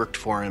 Yeah, I worked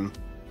for him.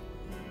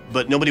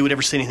 But nobody would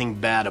ever say anything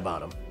bad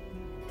about him.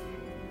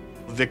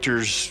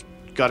 Victor's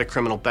got a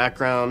criminal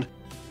background,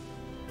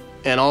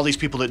 and all these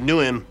people that knew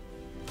him,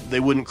 they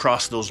wouldn't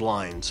cross those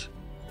lines.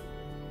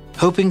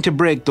 Hoping to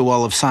break the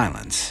wall of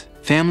silence,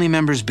 family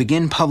members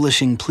begin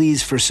publishing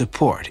pleas for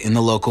support in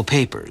the local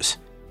papers.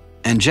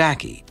 And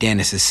Jackie,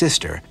 Danis's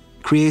sister,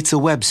 creates a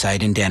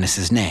website in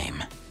Dennis's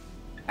name.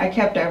 I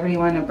kept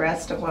everyone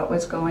abreast of what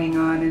was going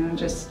on and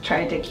just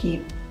tried to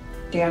keep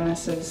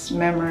Dennis's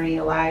memory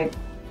alive.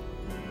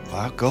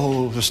 My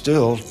goal was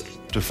still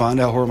to find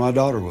out where my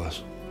daughter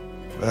was.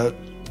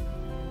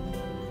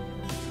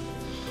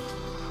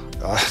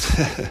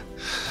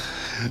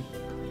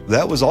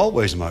 That was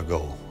always my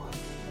goal.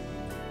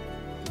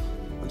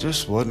 I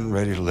just wasn't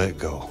ready to let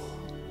go.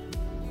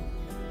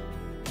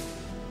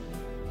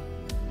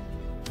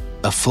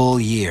 A full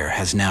year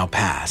has now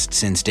passed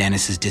since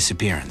Dennis's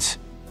disappearance,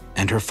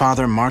 and her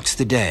father marks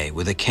the day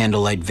with a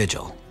candlelight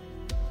vigil.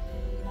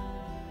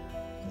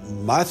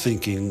 My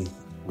thinking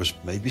was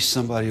maybe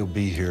somebody will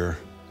be here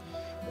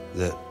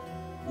that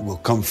will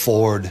come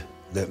forward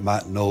that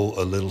might know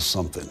a little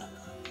something.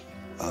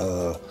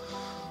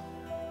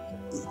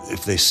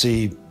 If they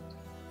see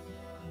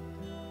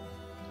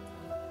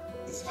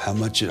how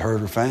much it hurt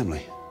her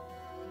family.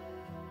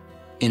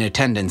 In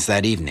attendance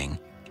that evening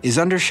is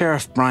Under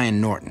Sheriff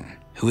Brian Norton,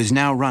 who is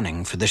now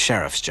running for the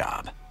sheriff's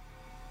job.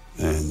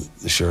 And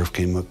the sheriff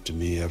came up to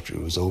me after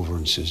it was over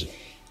and says,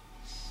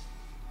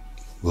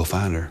 "We'll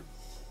find her."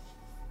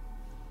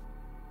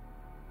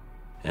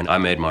 And I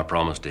made my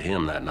promise to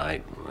him that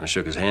night. I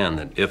shook his hand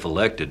that if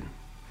elected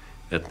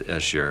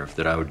as sheriff,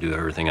 that I would do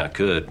everything I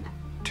could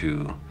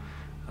to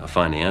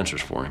find the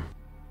answers for him.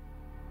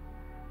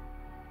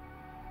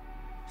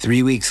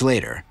 3 weeks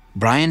later,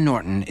 Brian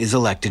Norton is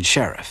elected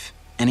sheriff,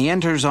 and he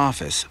enters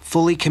office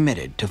fully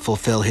committed to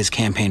fulfill his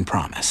campaign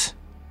promise.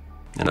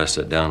 And I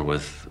sat down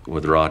with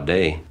Rod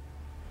Day,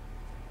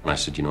 and I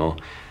said, you know,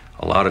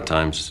 a lot of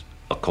times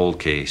a cold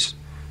case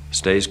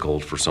stays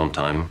cold for some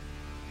time,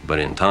 but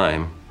in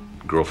time,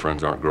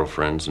 girlfriends aren't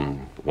girlfriends,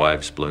 and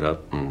wives split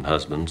up, and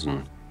husbands,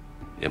 and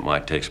it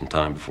might take some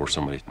time before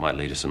somebody might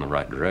lead us in the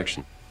right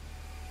direction.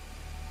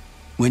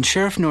 When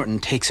Sheriff Norton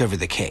takes over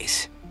the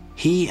case,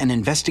 he and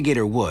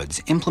Investigator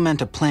Woods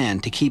implement a plan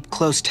to keep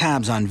close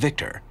tabs on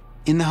Victor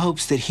in the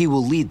hopes that he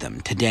will lead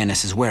them to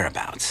Dennis's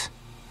whereabouts.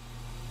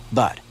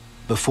 But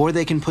before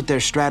they can put their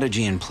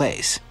strategy in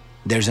place,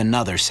 there's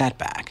another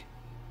setback.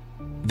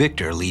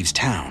 Victor leaves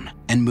town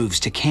and moves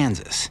to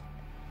Kansas,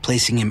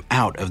 placing him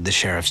out of the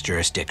sheriff's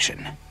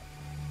jurisdiction.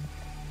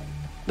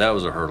 That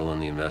was a hurdle in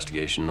the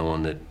investigation,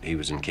 knowing that he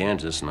was in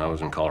Kansas and I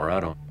was in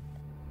Colorado.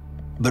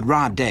 But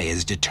Rod Day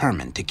is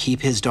determined to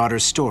keep his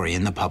daughter's story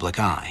in the public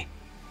eye.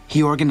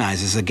 He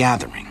organizes a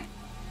gathering.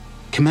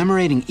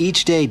 Commemorating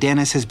each day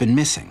Dennis has been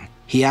missing,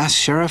 he asks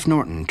Sheriff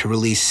Norton to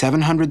release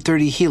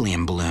 730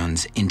 helium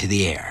balloons into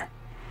the air.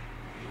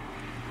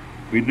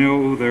 We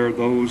know there are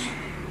those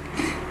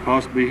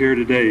possibly here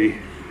today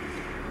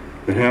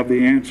that have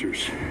the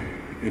answers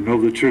and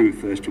know the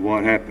truth as to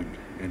what happened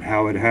and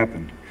how it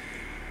happened.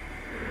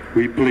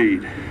 We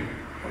plead,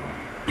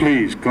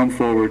 please come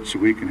forward so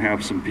we can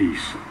have some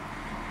peace,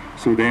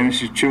 so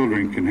Dennis's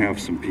children can have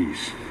some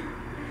peace.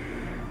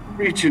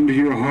 Reach into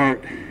your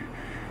heart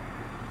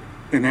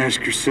and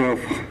ask yourself,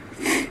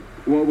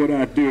 what would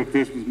I do if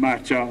this was my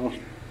child?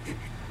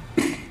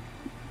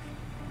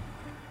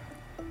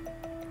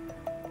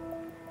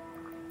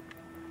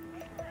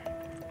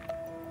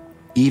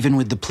 Even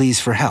with the pleas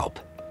for help,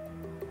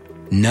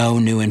 no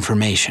new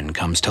information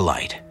comes to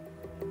light.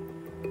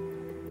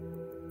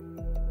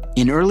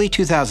 In early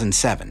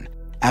 2007,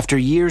 after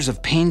years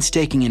of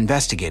painstaking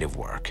investigative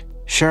work,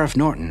 Sheriff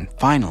Norton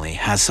finally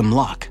has some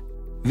luck.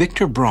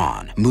 Victor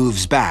Braun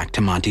moves back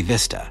to Monte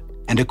Vista,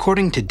 and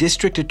according to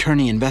District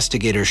Attorney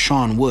Investigator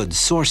Sean Wood's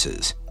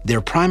sources,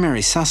 their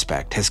primary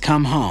suspect has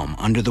come home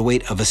under the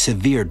weight of a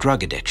severe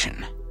drug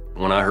addiction.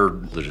 When I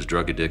heard that his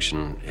drug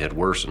addiction had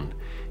worsened,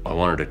 I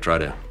wanted to try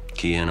to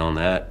key in on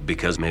that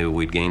because maybe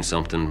we'd gain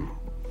something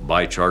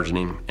by charging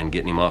him and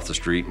getting him off the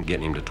street and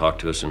getting him to talk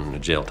to us in a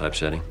jail-type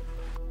setting.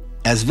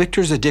 As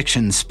Victor's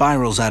addiction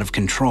spirals out of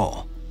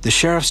control, the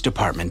Sheriff's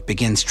Department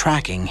begins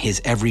tracking his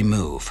every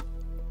move.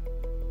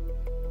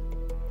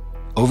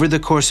 Over the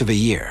course of a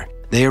year,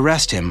 they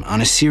arrest him on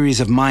a series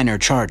of minor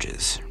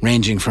charges,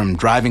 ranging from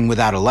driving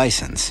without a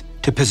license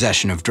to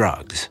possession of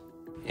drugs.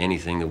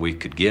 Anything that we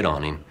could get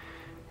on him,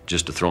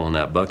 just to throw in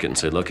that bucket and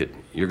say, look,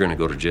 you're going to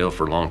go to jail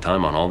for a long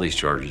time on all these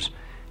charges.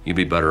 You'd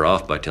be better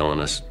off by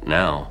telling us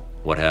now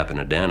what happened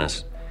to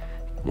Dennis.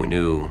 We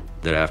knew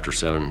that after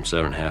seven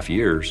and a half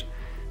years,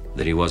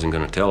 that he wasn't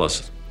going to tell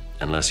us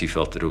unless he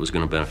felt that it was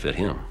going to benefit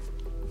him.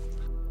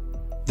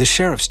 The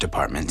Sheriff's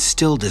Department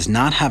still does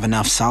not have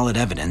enough solid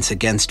evidence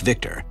against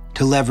Victor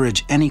to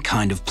leverage any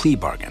kind of plea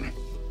bargain.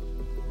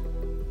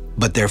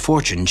 But their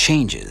fortune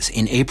changes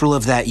in April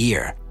of that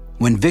year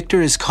when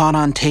Victor is caught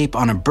on tape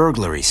on a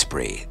burglary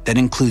spree that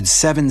includes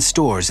 7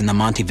 stores in the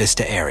Monte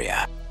Vista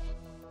area.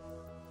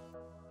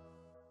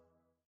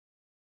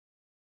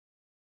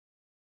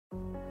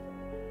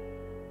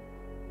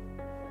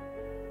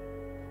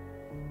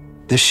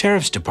 The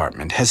Sheriff's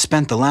Department has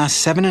spent the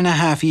last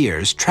 7.5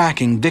 years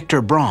tracking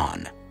Victor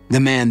Braun, the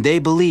man they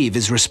believe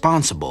is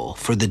responsible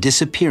for the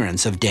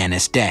disappearance of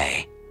Dennis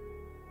Day.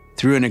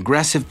 Through an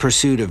aggressive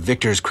pursuit of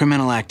Victor's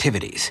criminal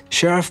activities,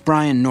 Sheriff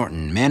Brian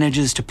Norton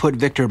manages to put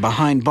Victor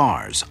behind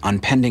bars on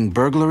pending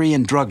burglary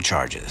and drug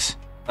charges.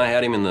 I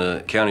had him in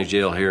the county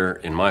jail here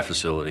in my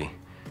facility,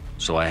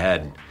 so I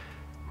had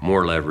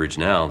more leverage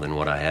now than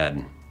what I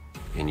had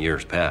in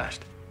years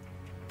past.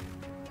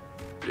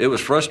 It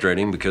was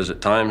frustrating because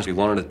at times he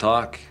wanted to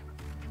talk,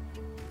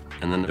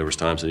 and then there was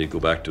times that he'd go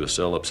back to his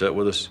cell upset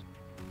with us,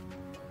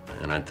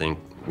 and I'd think,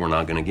 we're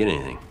not going to get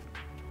anything.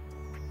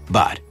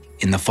 But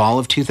in the fall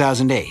of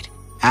 2008,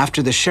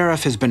 after the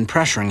sheriff has been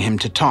pressuring him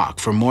to talk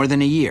for more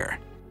than a year,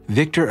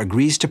 Victor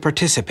agrees to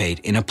participate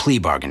in a plea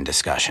bargain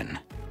discussion.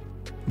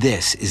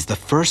 This is the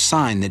first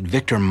sign that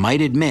Victor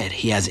might admit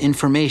he has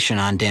information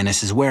on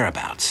Danis's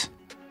whereabouts.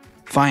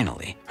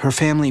 Finally, her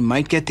family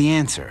might get the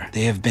answer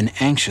they have been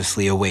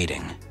anxiously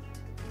awaiting.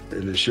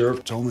 And the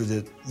sheriff told me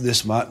that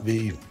this might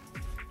be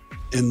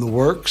in the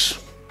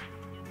works,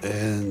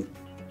 and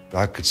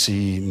I could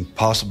see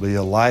possibly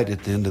a light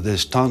at the end of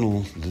this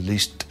tunnel, at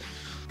least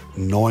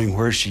knowing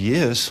where she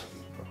is.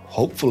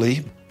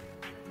 Hopefully,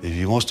 if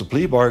he wants to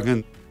plea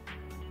bargain.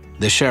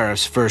 The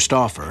sheriff's first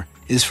offer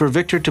is for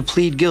Victor to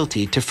plead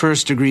guilty to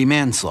first-degree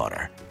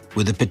manslaughter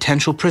with a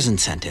potential prison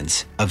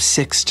sentence of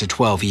 6 to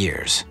 12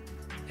 years.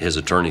 His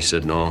attorney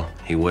said no,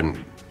 he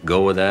wouldn't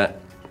go with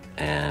that,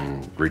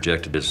 and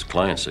rejected his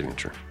client's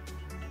signature.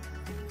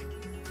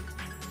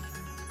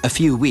 A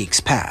few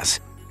weeks pass,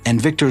 and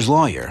Victor's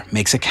lawyer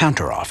makes a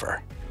counteroffer.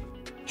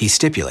 He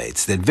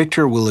stipulates that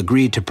Victor will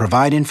agree to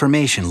provide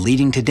information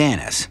leading to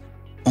Danis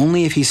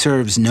only if he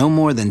serves no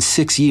more than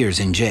 6 years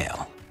in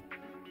jail.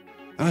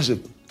 I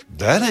said,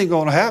 that ain't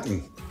gonna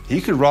happen.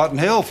 He could rot in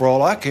hell for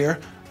all I care.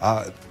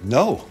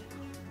 No,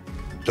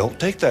 don't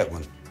take that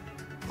one.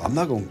 I'm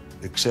not gonna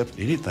accept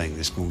anything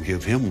that's gonna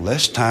give him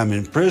less time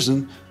in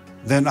prison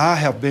than I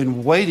have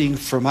been waiting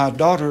for my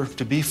daughter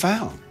to be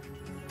found.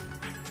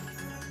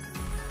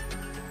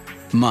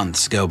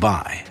 Months go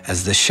by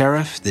as the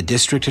sheriff, the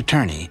district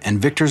attorney, and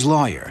Victor's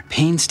lawyer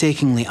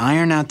painstakingly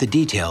iron out the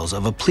details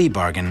of a plea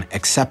bargain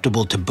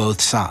acceptable to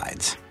both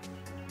sides.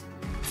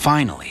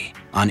 Finally,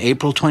 on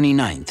April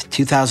 29,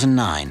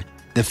 2009,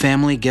 the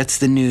family gets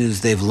the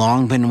news they've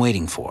long been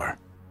waiting for.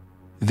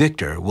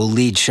 Victor will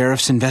lead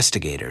sheriff's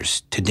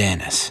investigators to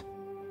Danis.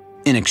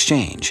 In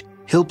exchange,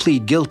 he'll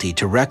plead guilty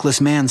to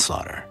reckless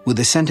manslaughter with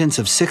a sentence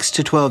of 6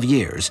 to 12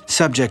 years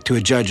subject to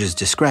a judge's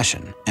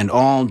discretion, and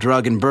all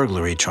drug and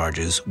burglary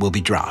charges will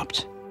be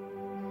dropped.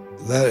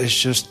 That is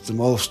just the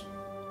most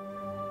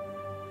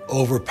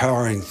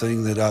overpowering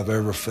thing that I've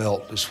ever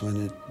felt, is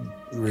when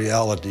the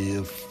reality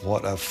of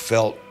what I've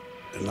felt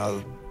and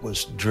I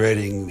was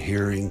dreading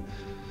hearing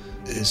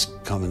is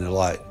coming to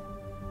light.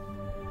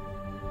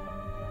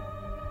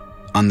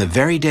 On the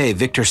very day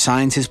Victor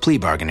signs his plea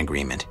bargain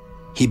agreement,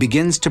 he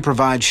begins to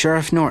provide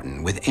Sheriff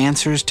Norton with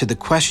answers to the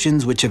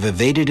questions which have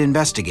evaded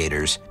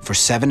investigators for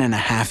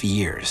 7.5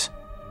 years.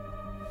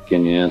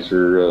 Can you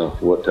answer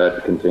what type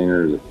of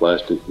container? Is it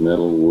plastic,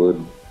 metal,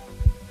 wood?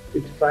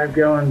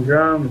 65-gallon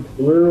drum, it's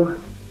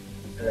blue,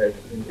 it's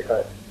been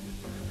cut.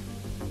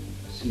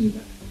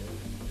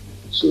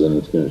 So then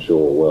it's going to show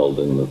a weld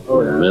in the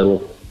middle,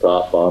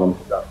 top, bottom?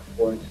 About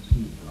 4 inches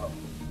from the top.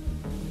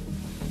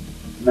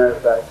 Matter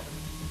of fact,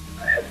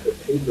 I had to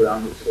put paper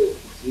on it so it was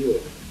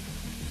sealed.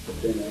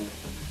 But then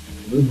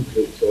I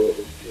lubricate so it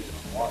was taken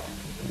on water.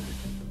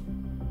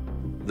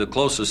 The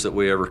closest that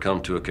we ever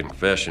come to a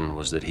confession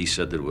was that he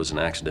said that it was an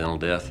accidental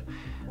death.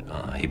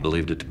 He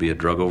believed it to be a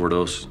drug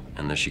overdose,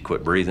 and that she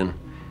quit breathing,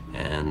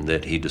 and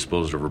that he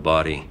disposed of her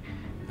body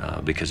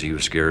because he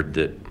was scared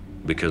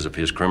that because of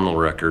his criminal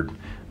record,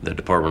 the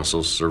Department of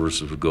Social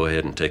Services would go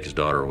ahead and take his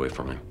daughter away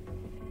from him.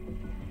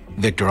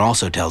 Victor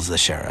also tells the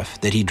sheriff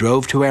that he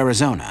drove to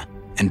Arizona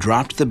and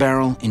dropped the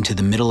barrel into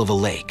the middle of a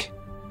lake.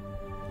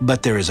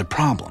 But there is a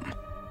problem.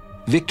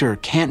 Victor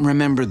can't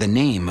remember the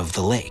name of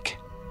the lake.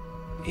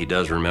 He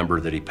does remember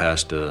that he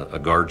passed a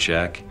guard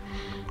shack,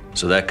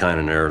 so that kind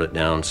of narrowed it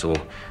down. So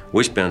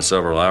we spent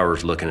several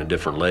hours looking at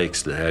different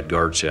lakes that had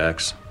guard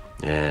shacks,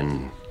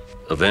 and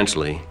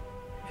eventually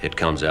it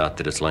comes out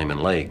that it's Lehman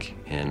Lake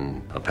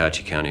in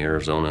Apache County,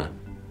 Arizona.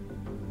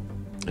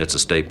 It's a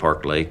state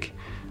park lake,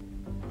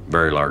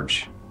 very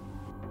large.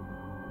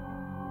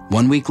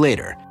 1 week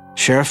later,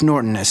 Sheriff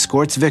Norton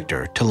escorts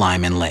Victor to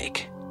Lyman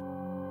Lake.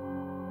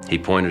 He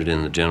pointed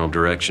in the general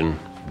direction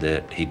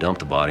that he dumped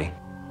the body,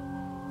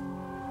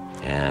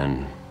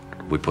 and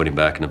we put him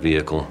back in the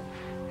vehicle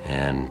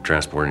and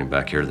transported him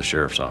back here to the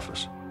sheriff's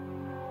office.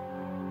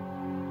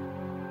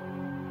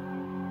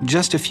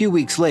 Just a few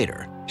weeks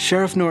later,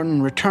 Sheriff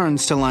Norton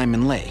returns to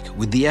Lyman Lake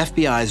with the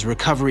FBI's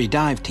recovery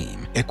dive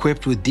team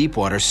equipped with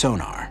deepwater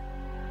sonar.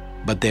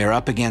 But they are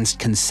up against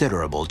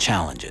considerable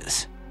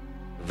challenges.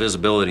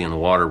 Visibility in the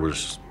water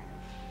was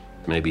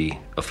maybe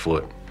a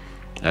foot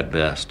at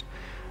best.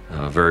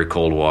 Very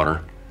cold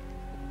water.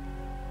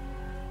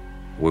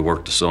 We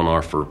worked the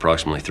sonar for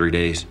approximately 3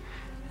 days,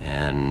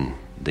 and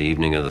the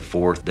evening of the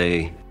 4th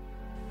day,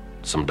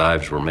 some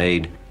dives were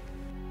made,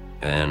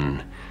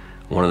 and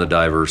one of the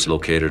divers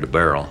located a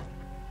barrel,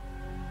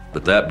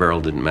 but that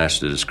barrel didn't match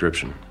the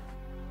description.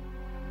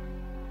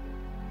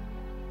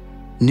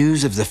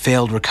 News of the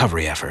failed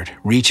recovery effort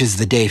reaches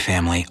the Day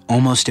family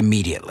almost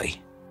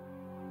immediately.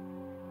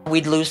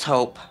 We'd lose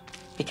hope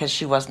because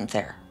she wasn't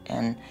there.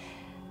 And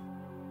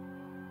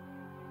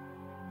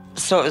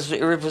so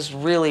it was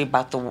really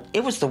about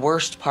it was the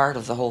worst part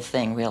of the whole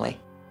thing, really.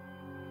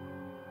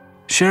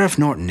 Sheriff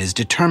Norton is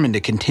determined to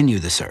continue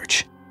the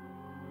search,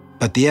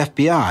 but the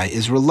FBI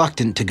is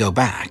reluctant to go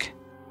back.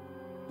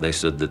 They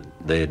said that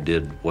they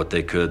did what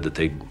they could, that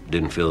they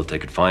didn't feel that they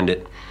could find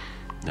it.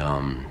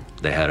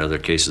 They had other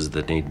cases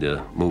that they need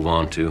to move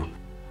on to.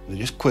 They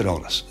just quit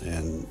on us,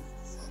 and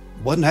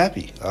wasn't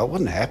happy. I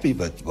wasn't happy,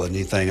 but wasn't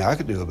anything I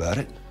could do about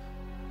it.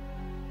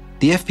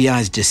 The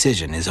FBI's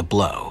decision is a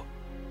blow,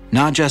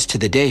 not just to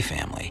the Day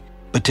family,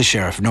 but to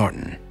Sheriff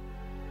Norton.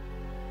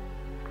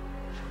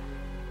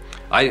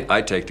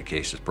 I take the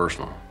case as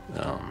personal.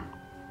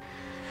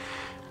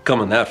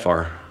 Coming that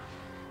far,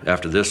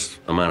 after this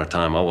amount of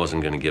time, I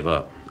wasn't going to give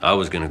up. I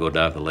was going to go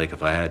dive the lake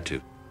if I had to.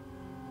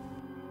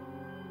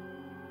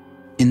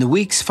 In the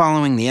weeks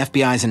following the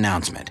FBI's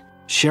announcement,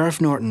 Sheriff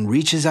Norton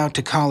reaches out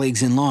to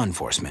colleagues in law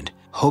enforcement,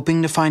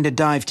 hoping to find a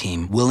dive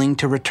team willing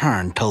to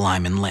return to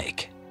Lyman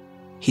Lake.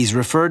 He's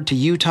referred to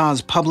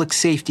Utah's public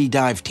safety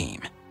dive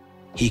team.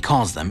 He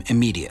calls them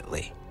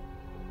immediately.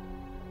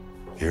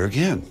 Here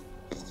again,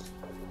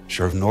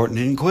 Sheriff Norton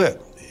didn't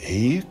quit.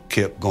 He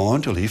kept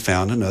going till he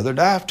found another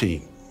dive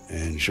team.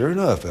 And sure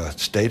enough, the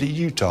state of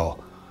Utah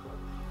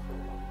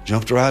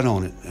jumped right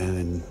on it,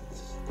 and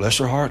bless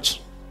their hearts.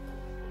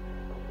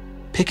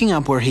 Picking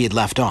up where he had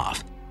left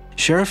off,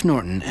 Sheriff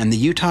Norton and the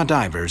Utah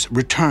divers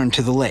return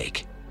to the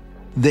lake.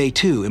 They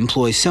too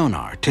employ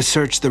sonar to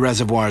search the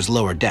reservoir's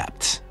lower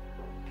depths.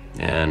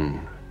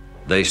 And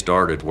they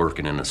started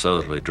working in a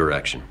southerly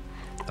direction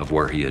of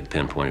where he had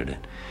pinpointed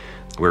it.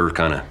 We were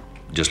kind of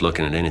just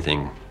looking at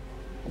anything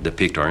that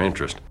piqued our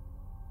interest.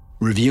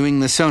 Reviewing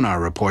the sonar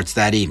reports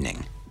that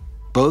evening,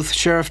 both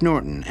Sheriff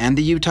Norton and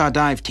the Utah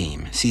dive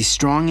team see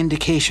strong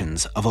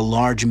indications of a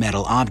large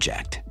metal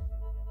object.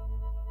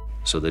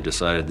 So they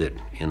decided that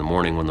in the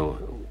morning when the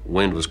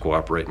wind was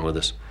cooperating with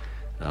us,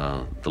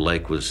 the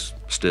lake was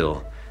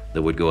still,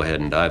 that we'd go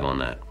ahead and dive on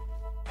that.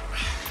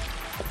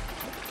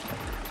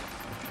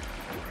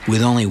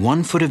 With only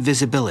 1 foot of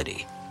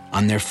visibility,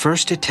 on their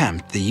first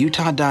attempt, the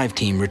Utah dive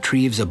team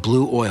retrieves a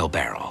blue oil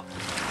barrel.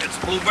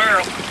 It's a blue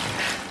barrel.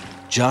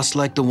 Just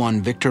like the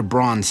one Victor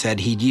Braun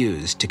said he'd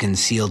used to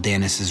conceal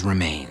Dennis's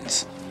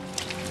remains.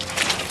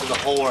 There's a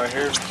hole right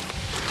here.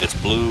 It's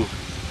blue.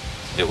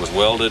 It was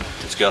welded.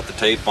 It's got the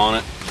tape on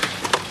it.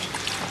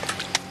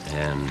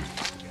 And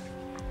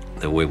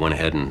then we went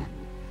ahead and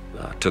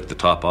took the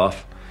top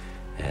off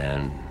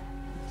and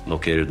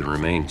located the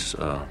remains,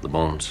 the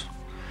bones.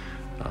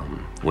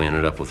 We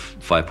ended up with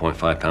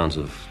 5.5 pounds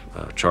of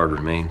charred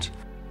remains.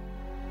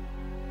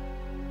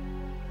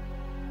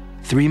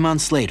 3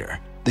 months later,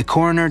 the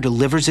coroner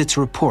delivers its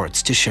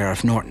reports to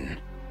Sheriff Norton.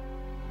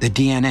 The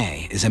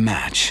DNA is a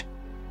match.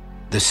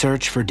 The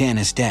search for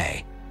Dennis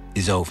Day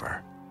is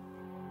over.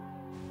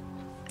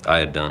 I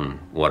had done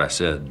what I'd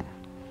set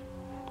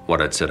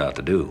out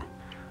to do.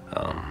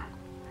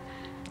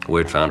 We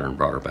had found her and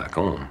brought her back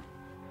home.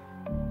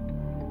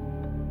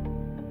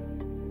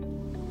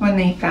 When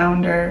they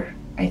found her,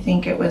 I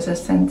think it was a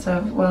sense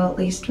of, well, at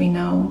least we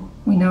know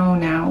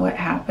now what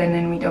happened,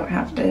 and we don't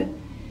have to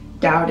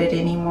doubt it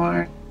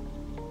anymore.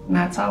 And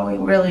that's all we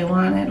really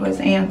wanted was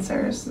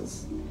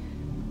answers.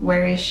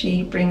 Where is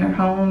she? Bring her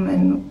home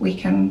and we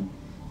can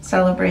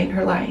celebrate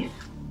her life.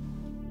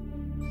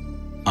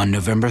 On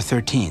November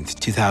 13th,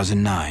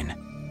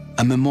 2009,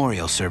 a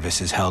memorial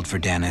service is held for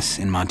Dennis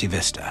in Monte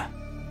Vista.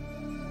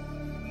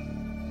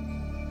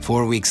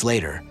 4 weeks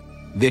later,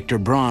 Victor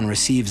Braun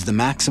receives the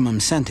maximum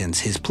sentence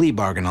his plea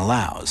bargain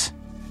allows: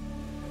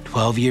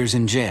 12 years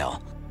in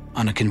jail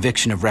on a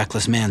conviction of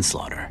reckless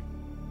manslaughter.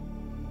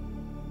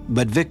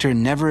 But Victor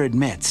never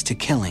admits to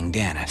killing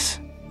Dennis.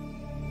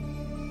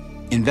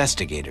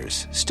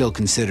 Investigators still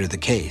consider the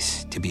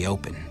case to be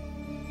open.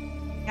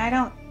 I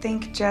don't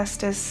think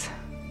justice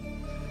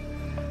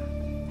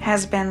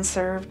has been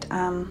served,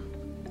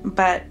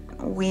 but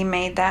we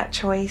made that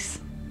choice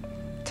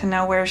to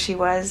know where she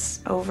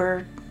was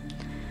over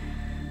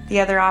the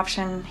other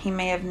option. He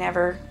may have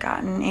never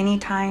gotten any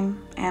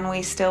time, and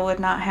we still would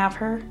not have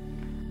her.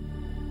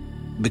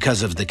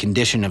 Because of the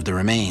condition of the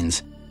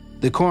remains,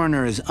 the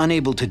coroner is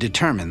unable to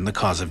determine the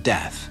cause of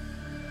death,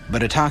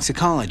 but a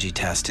toxicology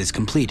test is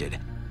completed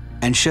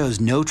and shows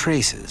no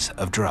traces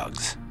of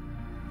drugs.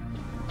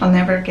 I'll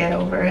never get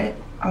over it.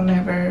 I'll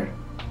never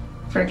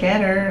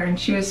forget her, and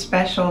she was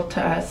special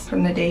to us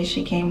from the day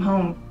she came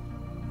home.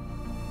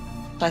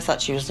 I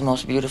thought she was the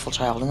most beautiful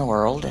child in the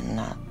world and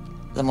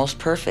the most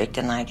perfect,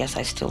 and I guess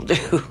I still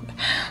do.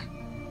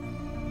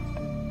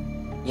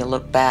 You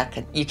look back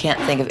and you can't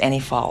think of any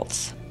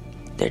faults.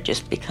 They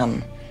just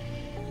become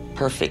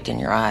perfect in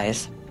your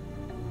eyes.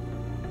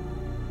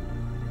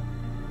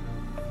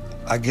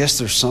 I guess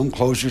there's some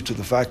closure to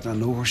the fact that I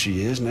know where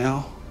she is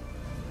now.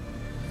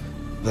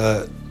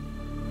 But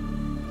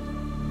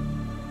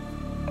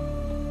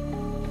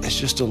it's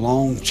just a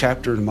long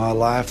chapter in my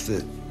life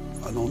that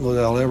I don't know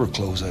that I'll ever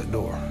close that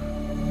door.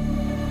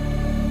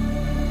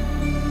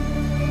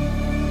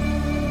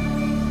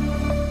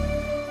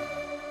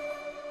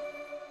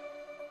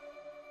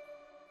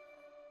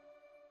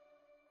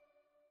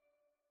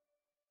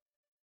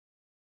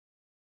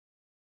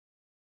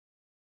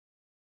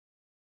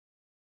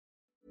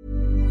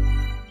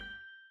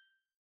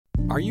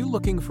 Are you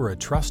looking for a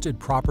trusted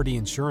property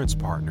insurance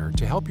partner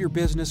to help your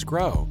business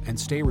grow and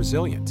stay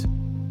resilient?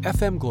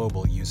 FM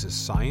Global uses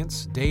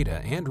science,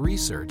 data, and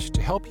research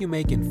to help you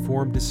make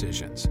informed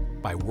decisions.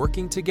 By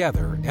working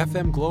together,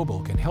 FM Global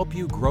can help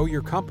you grow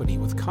your company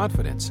with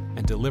confidence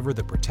and deliver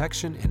the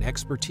protection and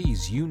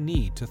expertise you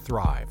need to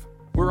thrive.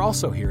 We're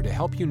also here to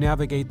help you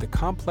navigate the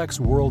complex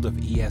world of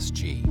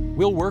ESG.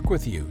 We'll work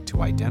with you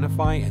to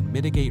identify and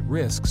mitigate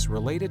risks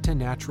related to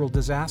natural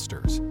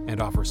disasters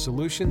and offer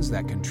solutions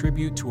that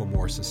contribute to a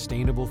more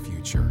sustainable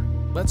future.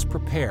 Let's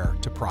prepare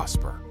to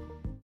prosper.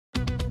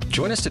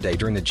 Join us today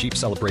during the Jeep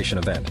Celebration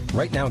event.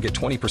 Right now, get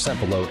 20%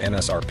 below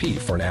MSRP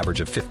for an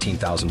average of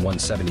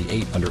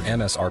 $15,178 under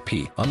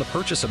MSRP on the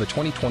purchase of a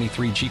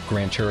 2023 Jeep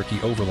Grand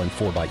Cherokee Overland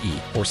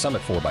 4xE or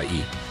Summit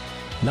 4xE.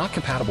 Not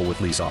compatible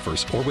with lease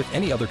offers or with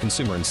any other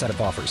consumer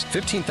incentive offers.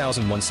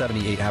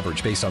 $15,178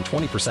 average based on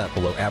 20%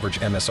 below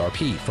average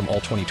MSRP from all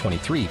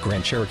 2023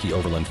 Grand Cherokee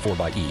Overland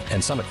 4xE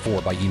and Summit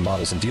 4xE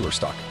models in dealer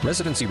stock.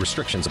 Residency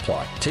restrictions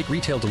apply. Take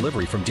retail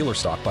delivery from dealer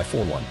stock by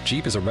 4/1.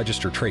 Jeep is a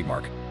registered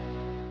trademark.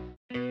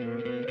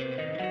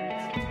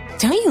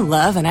 Don't you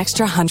love an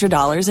extra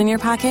 $100 in your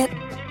pocket?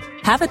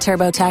 Have a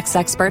TurboTax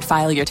expert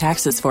file your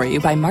taxes for you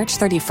by March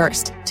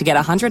 31st to get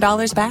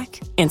 $100 back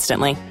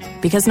instantly.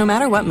 Because no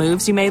matter what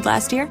moves you made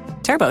last year,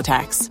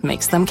 TurboTax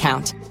makes them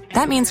count.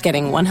 That means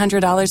getting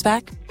 $100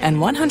 back and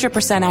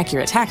 100%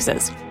 accurate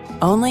taxes,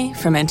 only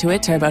from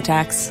Intuit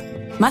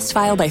TurboTax. Must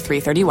file by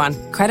 3/31.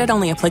 Credit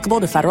only applicable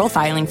to federal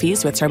filing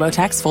fees with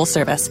TurboTax full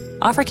service.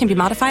 Offer can be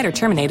modified or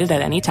terminated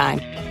at any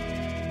time.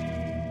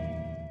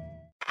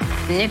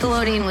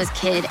 Nickelodeon was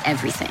kid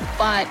everything,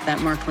 but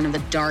that marked one of the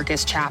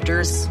darkest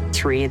chapters.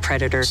 3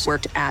 predators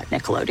worked at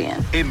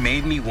Nickelodeon. It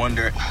made me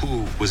wonder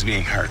who was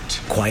being hurt.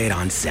 Quiet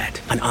on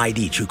Set, an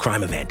ID true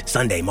crime event.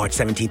 Sunday, March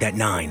 17th at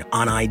 9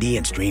 on ID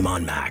and stream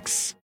on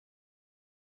Max.